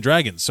Dungeons and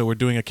Dragons. So we're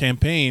doing a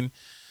campaign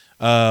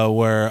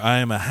where I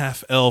am a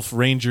half elf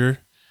ranger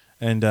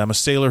and I'm a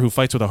sailor who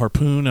fights with a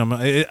harpoon. I'm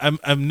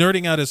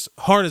nerding out as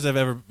hard as I've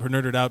ever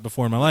nerded out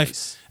before in my life,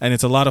 Nice. and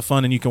it's a lot of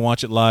fun. And you can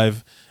watch it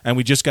live. And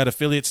we just got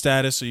affiliate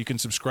status, so you can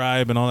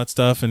subscribe and all that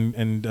stuff,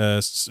 and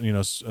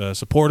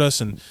support us.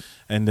 And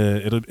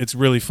it's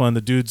really fun.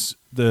 The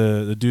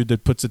dude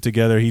that puts it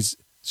together, he's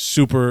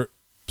super.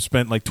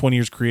 Spent like 20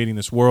 years creating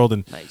this world,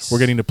 and Nice. we're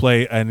getting to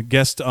play. And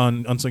guest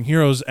on Unsung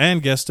Heroes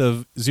and guest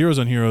of Zeros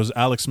on Heroes,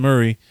 Alex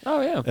Murray.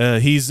 Oh yeah.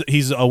 He's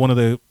one of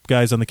the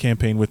guys on the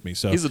campaign with me.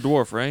 So He's a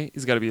dwarf, right?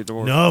 He's got to be a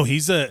dwarf. no,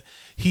 he's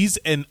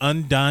an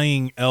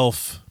undying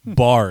elf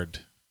bard.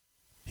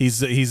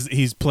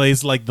 he's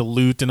plays like the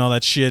lute and all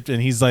that shit,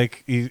 and he's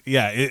like, I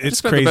it's just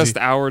spent crazy. the best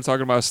hour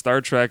talking about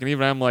Star Trek, and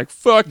even I'm like,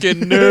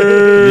 fucking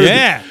nerd.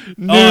 Yeah.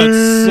 Oh,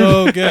 it's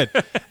so good.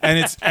 And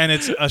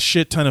it's a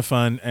shit ton of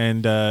fun.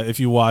 And if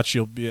you watch,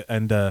 you'll be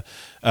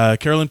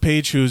Carolyn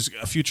Page, who's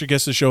a future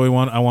guest of the show,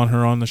 I want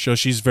her on the show.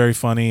 She's very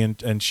funny,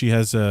 and she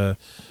has her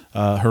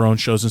own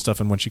shows and stuff.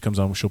 And when she comes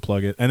on, she'll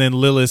plug it. And then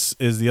Lilith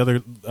is the other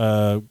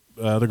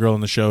girl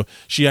in the show.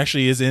 She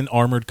actually is in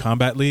Armored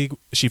Combat League.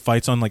 She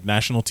fights on like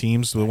national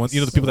teams. The ones,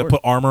 the people that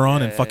put armor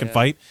on and fucking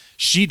fight.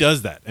 She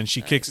does that, and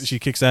she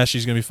kicks ass.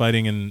 She's gonna be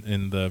fighting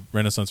in the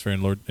Renaissance Fair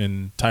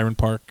in Tyrant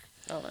Park.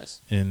 Oh,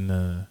 nice. In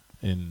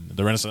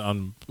the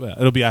Renaissance,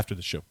 it'll be after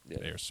the show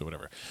airs, so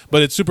whatever.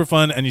 But it's super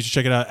fun, and you should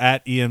check it out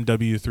at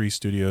EMW3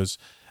 Studios,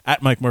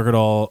 at Mike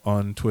Mercadal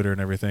on Twitter and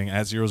everything,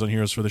 at Zeros on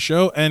Heroes for the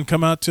show, and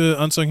come out to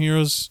Unsung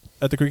Heroes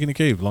at the Creek in the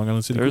Cave, Long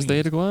Island City,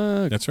 Thursday, Queens. 8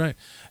 o'clock. That's right.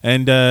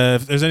 And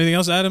if there's anything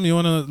else, Adam, you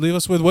want to leave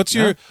us with? What's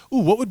your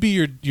what would be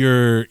your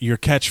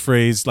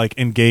catchphrase, like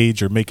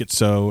engage or make it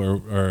so,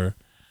 or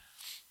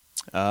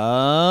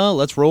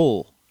let's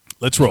roll.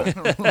 let's roll.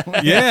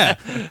 Yeah,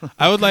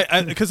 I would like,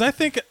 because I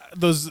think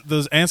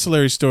those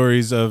ancillary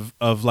stories of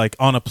like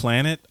on a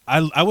planet,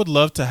 I would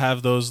love to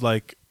have those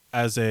like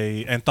as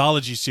a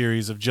anthology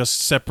series of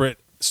just separate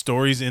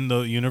stories in the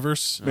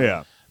universe.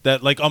 Yeah.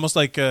 That like almost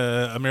like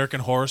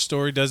American Horror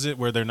Story does it,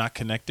 where they're not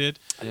connected.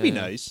 That'd be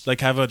nice.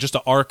 Like have just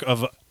an arc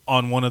of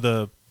on one of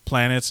the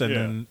planets, and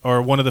then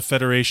or one of the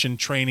Federation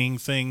training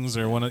things,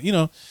 or one of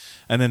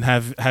and then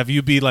have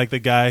you be like the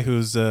guy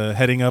who's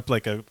heading up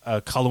like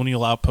a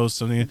colonial outpost,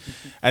 something,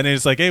 and then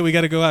it's like, hey, we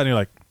got to go out, and you're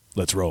like,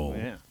 let's roll.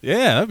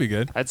 Yeah, that'd be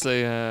good. I'd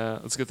say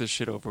let's get this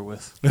shit over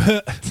with.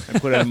 I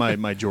put on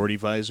my Geordie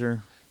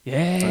visor.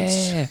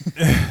 Yeah.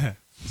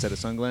 Set of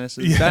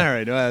sunglasses. Yeah. All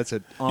right, that's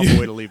an awful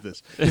way to leave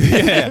this.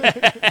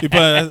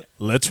 But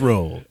let's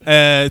roll.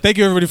 Thank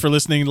you everybody for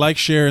listening. Like,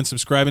 share, and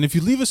subscribe. And if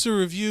you leave us a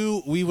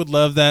review, we would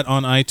love that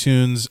on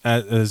iTunes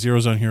at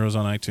Zeros on Heroes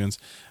on iTunes.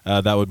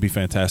 That would be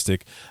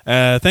fantastic.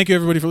 Thank you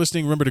everybody for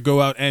listening. Remember to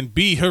go out and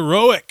be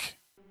heroic.